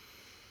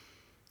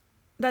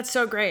 That's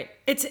so great.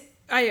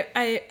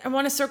 I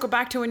want to circle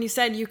back to when you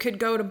said you could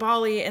go to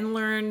Bali and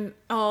learn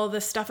all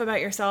this stuff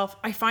about yourself.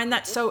 I find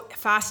that so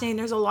fascinating.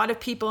 There's a lot of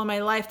people in my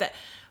life that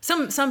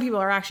some people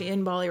are actually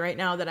in Bali right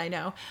now that I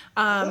know,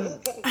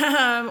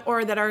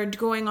 or that are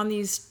going on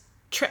these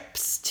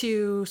trips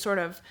to sort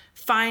of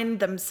find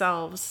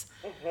themselves.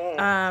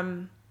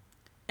 And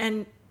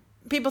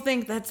people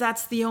think that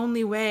that's the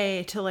only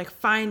way to like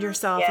find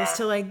yourself is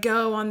to like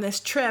go on this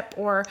trip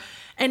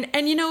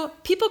and you know,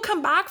 people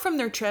come back from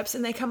their trips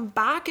and they come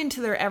back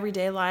into their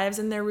everyday lives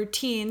and their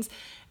routines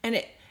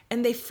and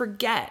they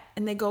forget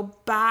and they go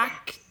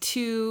back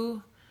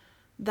to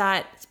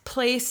that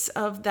place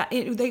of that.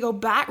 They go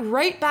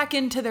right back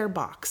into their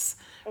box,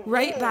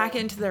 right back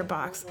into their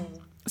box.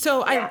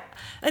 So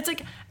it's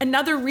like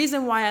another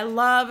reason why I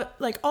love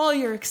like all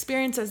your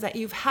experiences that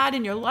you've had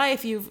in your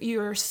life.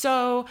 You're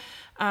so,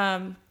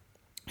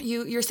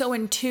 you're so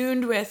in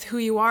tune with who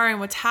you are and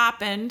what's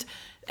happened.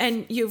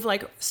 And you've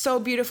like so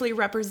beautifully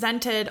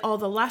represented all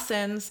the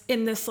lessons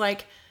in this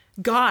like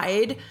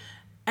guide.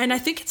 And I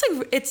think it's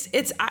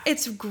like,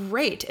 it's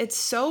great. It's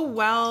so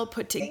well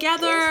put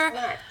together.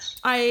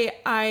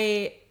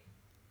 I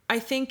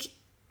think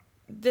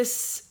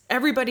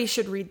everybody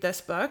should read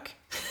this book.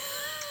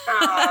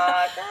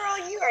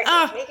 Girl, you are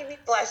just making me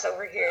blush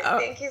over here.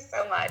 Thank you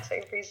so much. I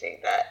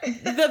appreciate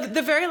that.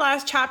 The very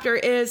last chapter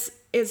is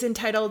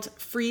entitled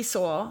Free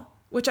Soul,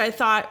 which I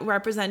thought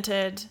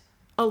represented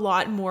a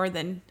lot more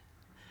than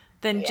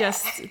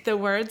just the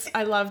words.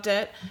 I loved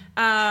it.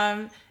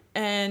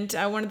 And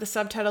one of the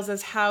subtitles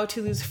is How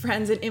to Lose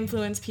Friends and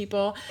Influence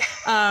People.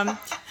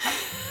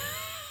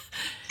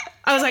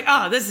 I was like,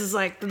 oh, this is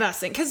like the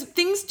best thing, because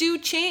things do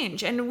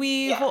change and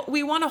we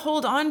want to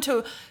hold on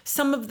to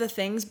some of the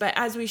things, but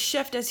as we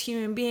shift as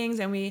human beings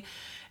and we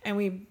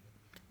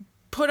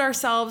put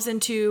ourselves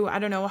into, I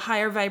don't know, a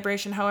higher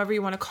vibration, however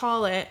you want to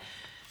call it,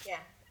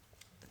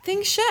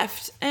 things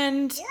shift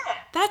and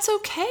that's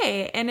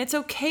okay. And it's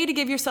okay to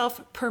give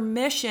yourself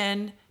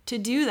permission to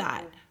do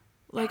that.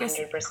 Like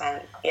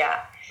 100%.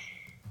 Yeah.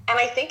 And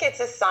I think it's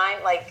a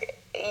sign, like,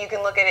 you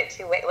can look at it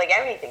two ways. Like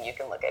anything, you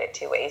can look at it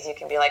two ways. You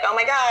can be like, oh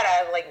my God,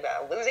 I'm like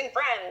losing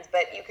friends.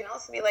 But you can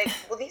also be like,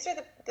 well, these are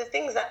the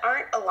things that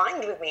aren't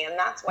aligned with me. And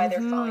that's why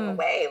they're falling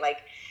away. Like,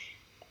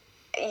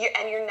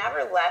 you're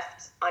never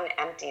left on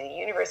empty. The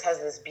universe has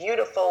this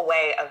beautiful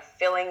way of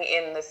filling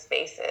in the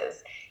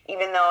spaces,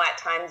 even though at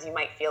times you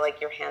might feel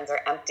like your hands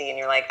are empty and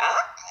you're like,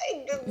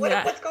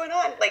 what's going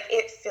on? Like,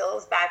 it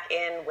fills back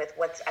in with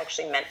what's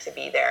actually meant to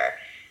be there.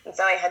 And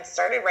so I had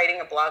started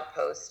writing a blog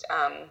post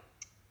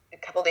a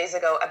couple days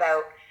ago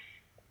about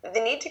the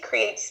need to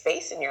create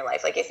space in your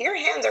life. Like, if your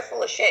hands are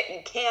full of shit,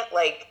 you can't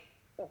like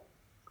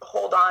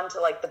hold on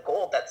to like the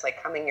gold that's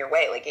like coming your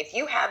way. Like, if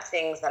you have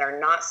things that are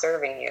not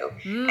serving you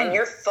and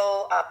you're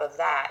full up of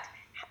that,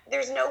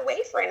 there's no way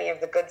for any of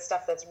the good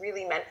stuff that's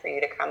really meant for you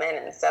to come in.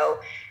 And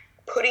so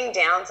putting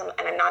down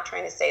and I'm not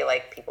trying to say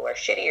like people are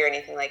shitty or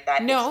anything like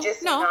that. It's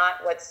just not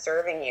what's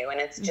serving you,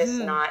 and it's just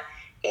not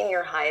in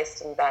your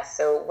highest and best.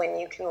 So when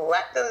you can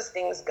let those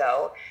things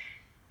go,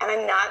 and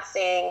I'm not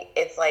saying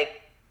it's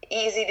like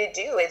easy to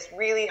do, it's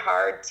really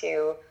hard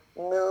to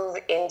move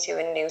into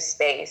a new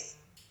space,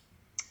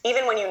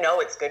 even when you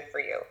know it's good for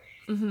you.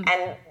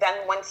 And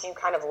then once you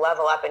kind of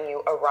level up and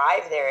you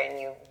arrive there and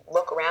you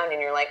look around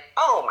and you're like,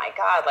 oh my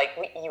God, like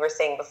you were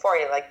saying before,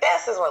 you're like,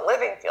 this is what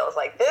living feels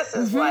like. This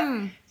is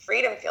what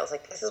freedom feels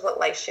like. This is what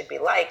life should be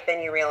like.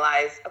 Then you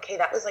realize, okay,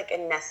 that was like a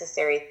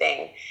necessary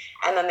thing.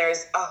 And then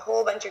there's a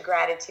whole bunch of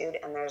gratitude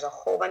and there's a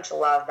whole bunch of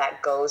love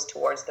that goes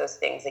towards those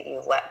things that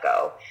you've let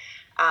go.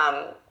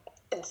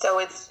 And so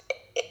it's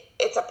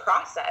a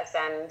process.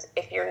 And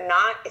if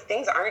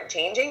things aren't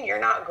changing, you're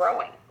not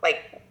growing.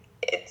 Like,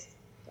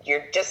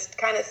 you're just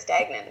kind of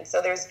stagnant.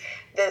 So there's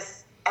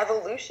this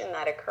evolution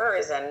that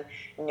occurs, and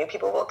new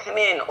people will come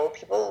in, old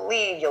people will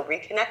leave, you'll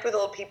reconnect with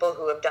old people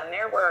who have done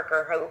their work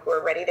or who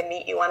are ready to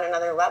meet you on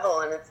another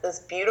level, and it's this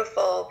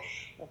beautiful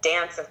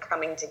dance of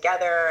coming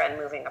together and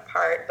moving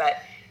apart, but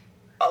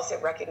also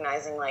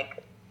recognizing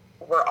like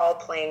we're all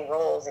playing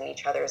roles in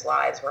each other's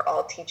lives. We're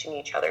all teaching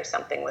each other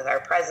something with our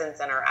presence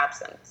and our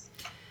absence.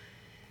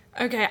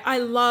 Okay, I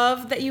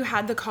love that you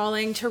had the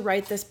calling to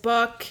write this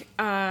book.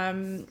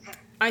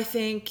 I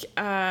think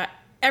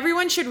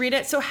everyone should read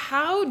it. So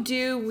how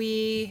do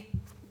we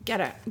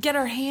get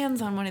our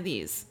hands on one of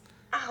these?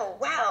 Oh,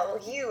 well,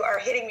 you are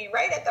hitting me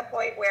right at the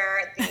point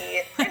where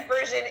the print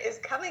version is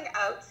coming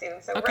out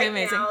soon. So okay,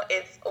 amazing. Now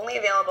it's only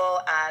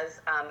available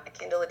as a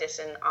Kindle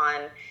edition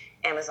on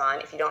Amazon.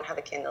 If you don't have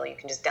a Kindle, you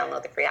can just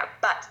download the free app.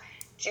 But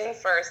June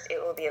 1st,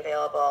 it will be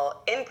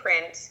available in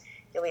print.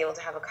 You'll be able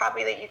to have a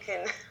copy that you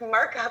can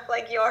mark up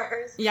like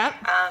yours. Yep.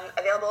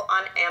 Available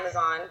on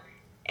Amazon,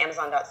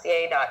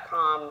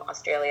 amazon.ca.com,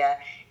 Australia.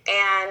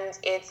 And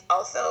it's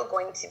also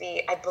going to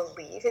be, I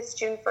believe it's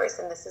June 1st,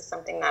 and this is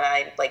something that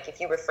I, like, if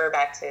you refer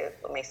back to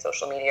my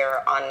social media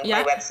or on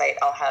my website,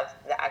 I'll have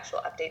the actual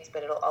updates,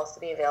 but it'll also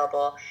be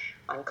available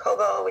on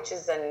Kobo, which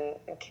is a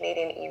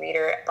Canadian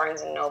e-reader at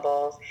Barnes &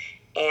 Nobles,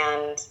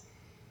 and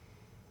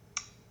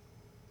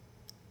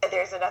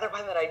there's another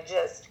one that I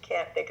just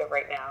can't think of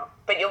right now,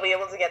 but you'll be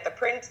able to get the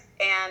print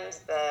and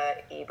the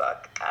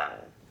ebook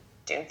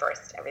June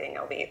 1st. Everything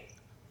you'll be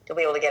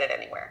able to get it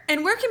anywhere.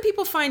 And where can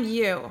people find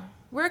you?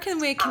 Where can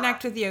we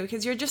connect with you?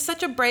 Because you're just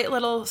such a bright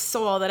little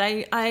soul that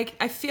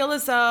I feel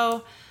as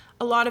though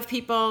a lot of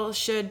people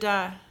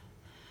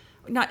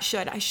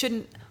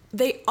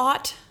they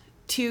ought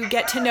to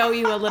get to know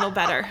you a little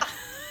better.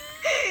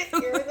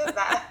 You're the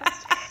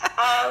best.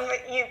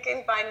 You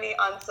can find me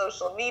on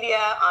social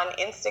media, on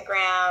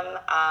Instagram,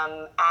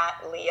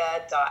 at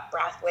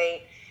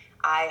leah.brathwaite.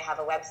 I have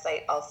a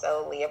website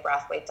also,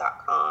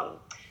 leahbrathwaite.com.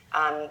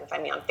 You can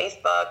find me on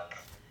Facebook.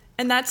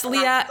 And that's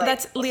Leah,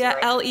 that's Leah,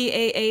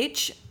 Leah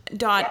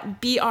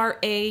dot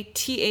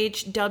BRATHWAITE,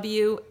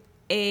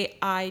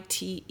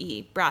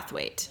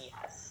 Brathwaite.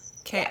 Yes.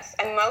 Okay. Yes.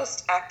 I'm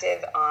most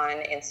active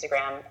on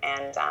Instagram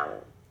and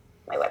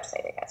my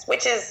website, I guess,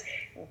 which is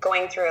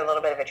going through a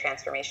little bit of a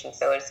transformation.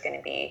 So it's going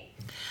to be...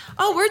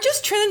 Oh, we're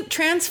just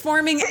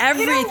transforming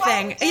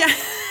everything. You know, yeah.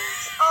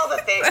 All the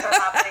things are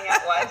happening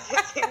at once.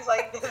 It seems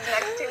like these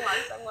next 2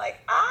 months, I'm like,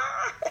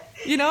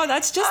 You know,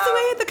 that's just the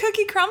way the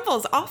cookie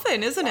crumbles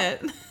often, isn't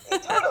it?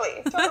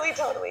 Totally.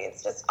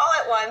 It's just all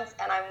at once,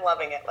 and I'm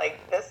loving it.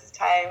 Like, this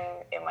time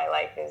in my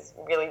life is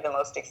really the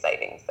most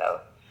exciting,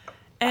 so...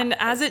 And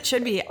as it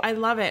should be. I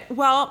love it.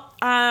 Well,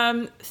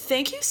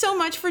 thank you so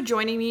much for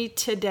joining me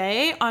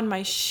today on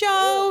my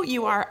show.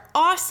 You are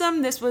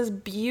awesome. This was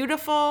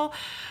beautiful.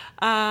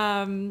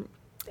 Thank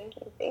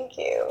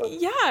you.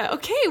 Yeah.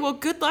 Okay. Well,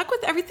 good luck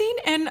with everything.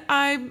 And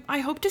I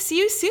hope to see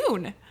you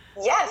soon.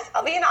 Yes.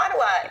 I'll be in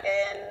Ottawa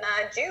in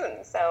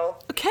June. So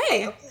okay.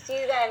 I hope to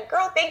see you then.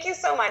 Girl, thank you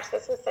so much.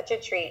 This was such a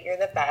treat. You're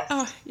the best.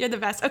 Oh, you're the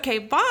best. Okay.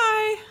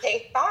 Bye.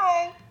 Okay.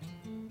 Bye.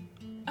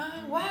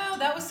 Wow,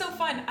 that was so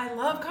fun. I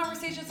love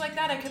conversations like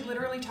that. I could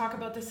literally talk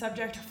about this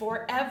subject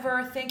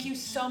forever. Thank you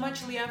so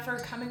much, Leah, for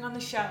coming on the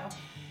show.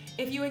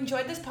 If you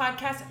enjoyed this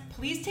podcast,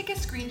 please take a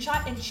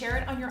screenshot and share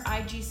it on your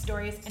IG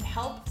stories and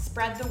help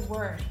spread the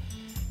word.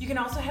 You can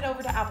also head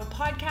over to Apple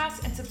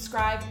Podcasts and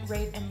subscribe,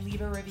 rate, and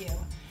leave a review.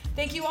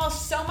 Thank you all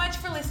so much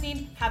for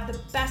listening. Have the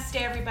best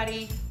day,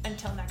 everybody.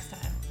 Until next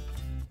time.